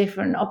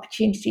different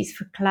opportunities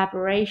for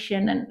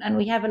collaboration. And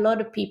we have a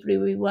lot of people who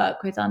we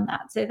work with on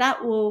that. So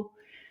that will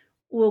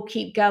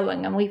keep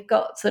going. And we've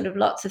got sort of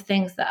lots of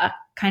things that are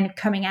kind of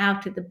coming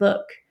out of the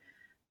book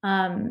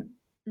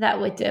that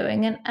we're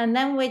doing. And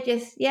then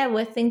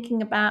we're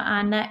thinking about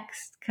our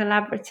next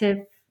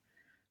collaborative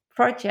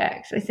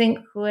project. I think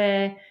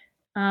we're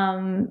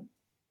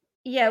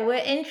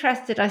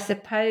interested, I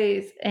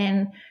suppose,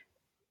 in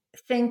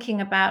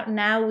thinking about,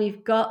 now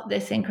we've got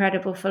this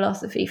incredible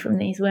philosophy from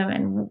these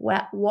women,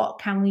 what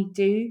can we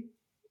do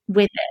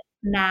with it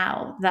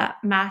now that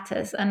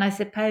matters? And I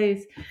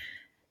suppose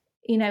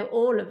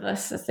all of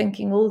us are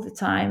thinking all the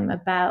time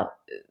about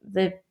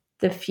the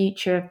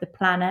future of the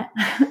planet.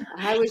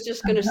 I was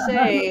just going to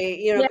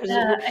say,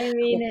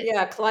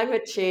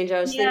 climate change. I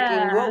was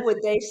thinking, what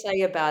would they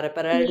say about it?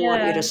 But I didn't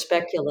want you to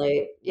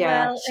speculate.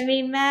 Yeah.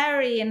 Well,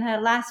 Mary, in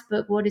her last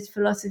book, What is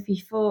Philosophy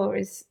For?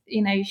 Is,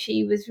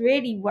 she was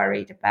really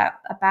worried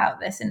about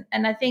this.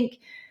 And I think,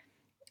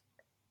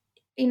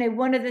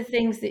 one of the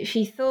things that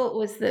she thought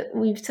was that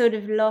we've sort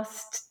of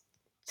lost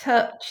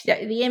touch,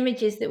 the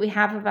images that we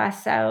have of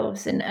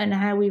ourselves and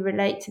how we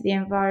relate to the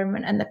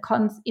environment, and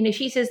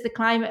she says the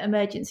climate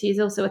emergency is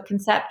also a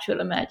conceptual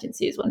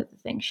emergency, is one of the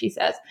things she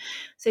says.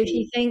 So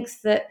she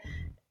thinks that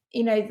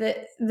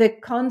the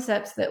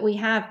concepts that we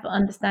have for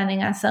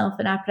understanding ourselves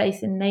and our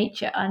place in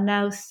nature are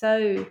now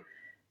so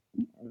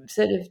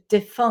sort of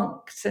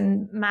defunct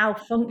and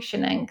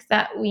malfunctioning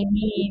that we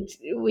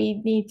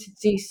need to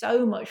do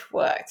so much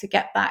work to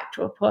get back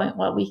to a point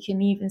where we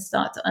can even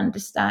start to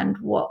understand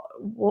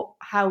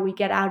how we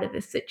get out of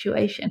this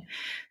situation.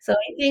 So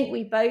I think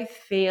we both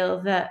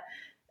feel that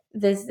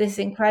there's this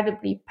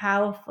incredibly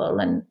powerful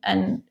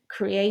and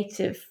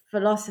creative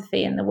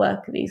philosophy in the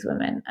work of these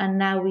women, and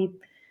now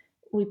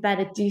we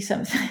better do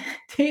something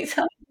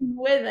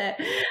with it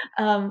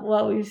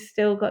while we've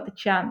still got the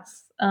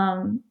chance.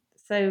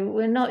 So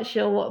we're not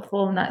sure what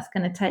form that's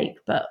going to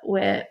take, but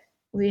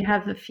we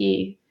have a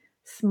few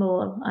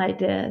small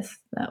ideas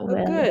that we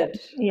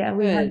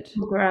hope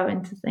to grow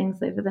into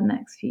things over the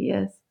next few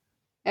years.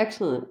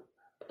 Excellent.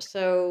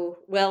 So,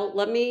 well,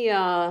 let me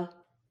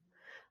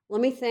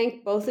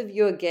thank both of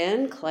you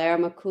again, Claire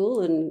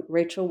McCool and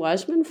Rachel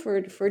Wiseman,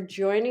 for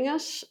joining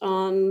us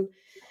on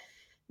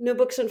New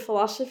Books in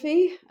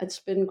Philosophy. It's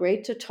been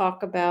great to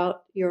talk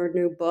about your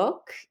new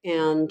book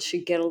and to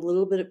get a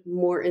little bit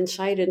more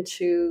insight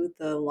into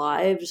the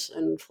lives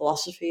and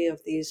philosophy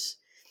of these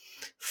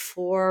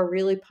four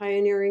really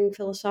pioneering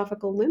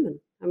philosophical women.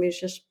 I mean,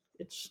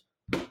 it's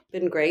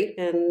been great,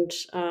 and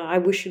I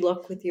wish you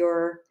luck with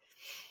your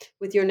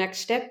with your next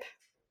step.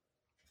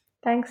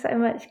 Thanks so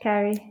much,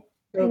 Carrie.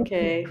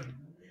 Okay.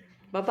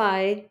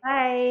 Bye-bye.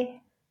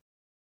 Bye.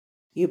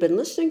 You've been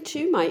listening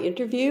to my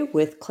interview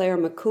with Claire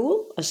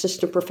McCool,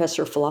 Assistant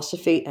Professor of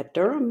Philosophy at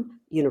Durham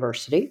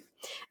University,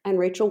 and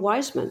Rachel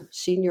Wiseman,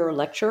 Senior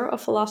Lecturer of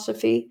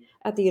Philosophy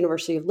at the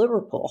University of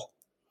Liverpool.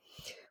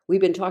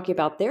 We've been talking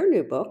about their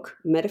new book,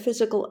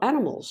 Metaphysical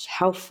Animals: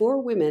 How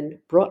Four Women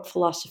Brought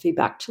Philosophy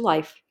Back to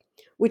Life,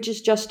 which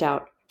is just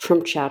out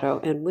from Chatto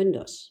and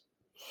Windus.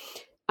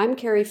 I'm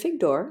Carrie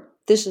Figdor.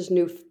 This is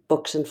New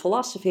Books in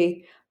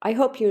Philosophy. I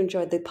hope you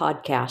enjoyed the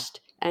podcast,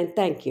 and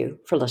thank you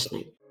for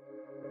listening.